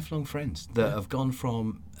know, lifelong friends that have gone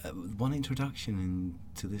from one introduction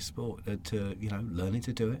into this sport to, you know, learning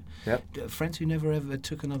to do it. Yep. Friends who never ever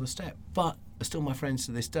took another step, but are still my friends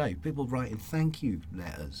to this day. People writing thank you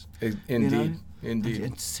letters. Indeed. You know? Indeed.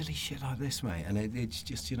 And silly shit like this, mate. And it's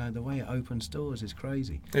just, you know, the way it opens doors is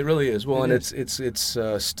crazy. It really is. Well, It and is. it's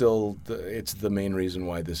still it's the main reason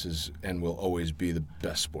why this is and will always be the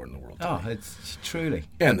best sport in the world. Oh, it's truly.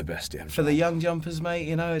 And the best damn. For the young jumpers, mate,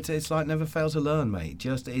 you know, it's like never fail to learn, mate.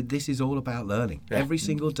 This is all about learning. Yeah. Every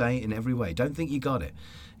single day in every way. Don't think you got it,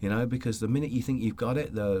 you know, because the minute you think you've got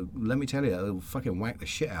it, let me tell you, it'll fucking whack the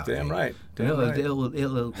shit out of Damn you. right. Damn right.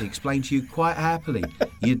 It'll explain to you quite happily,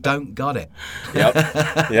 you don't got it.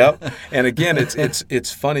 Yep. And again,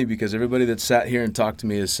 it's funny because everybody that sat here and talked to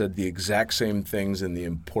me has said the exact same things and the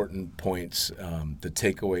important points. The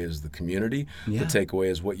takeaway is the community. Yeah. The takeaway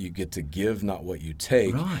is what you get to give, not what you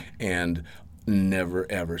take. Right. And never,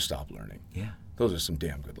 ever stop learning. Yeah. Those are some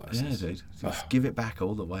damn good Yeah, lessons. dude. Just give it back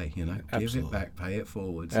all the way, you know. Give Absolutely. it back, pay it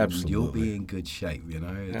forwards, Absolutely. and you'll be in good shape, you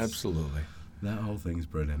know. Absolutely. That whole thing's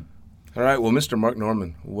brilliant. All right. Well, Mr. Mark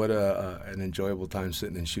Norman, what an enjoyable time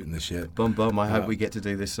sitting and shooting the shit. Bum bum. I hope we get to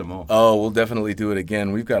do this some more. Oh, we'll definitely do it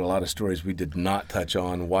again. We've got a lot of stories we did not touch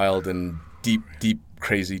on, wild and deep,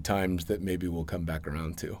 crazy times that maybe we'll come back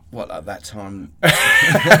around to. What, at that time?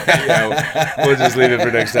 Yeah, we'll just leave it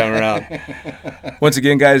for next time around. Once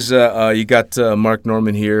again, guys, you got Mark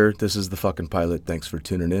Norman here. This is The Fucking Pilot. Thanks for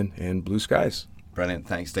tuning in, and blue skies. Brilliant.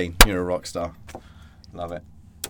 Thanks, Dean. You're a rock star. Love it.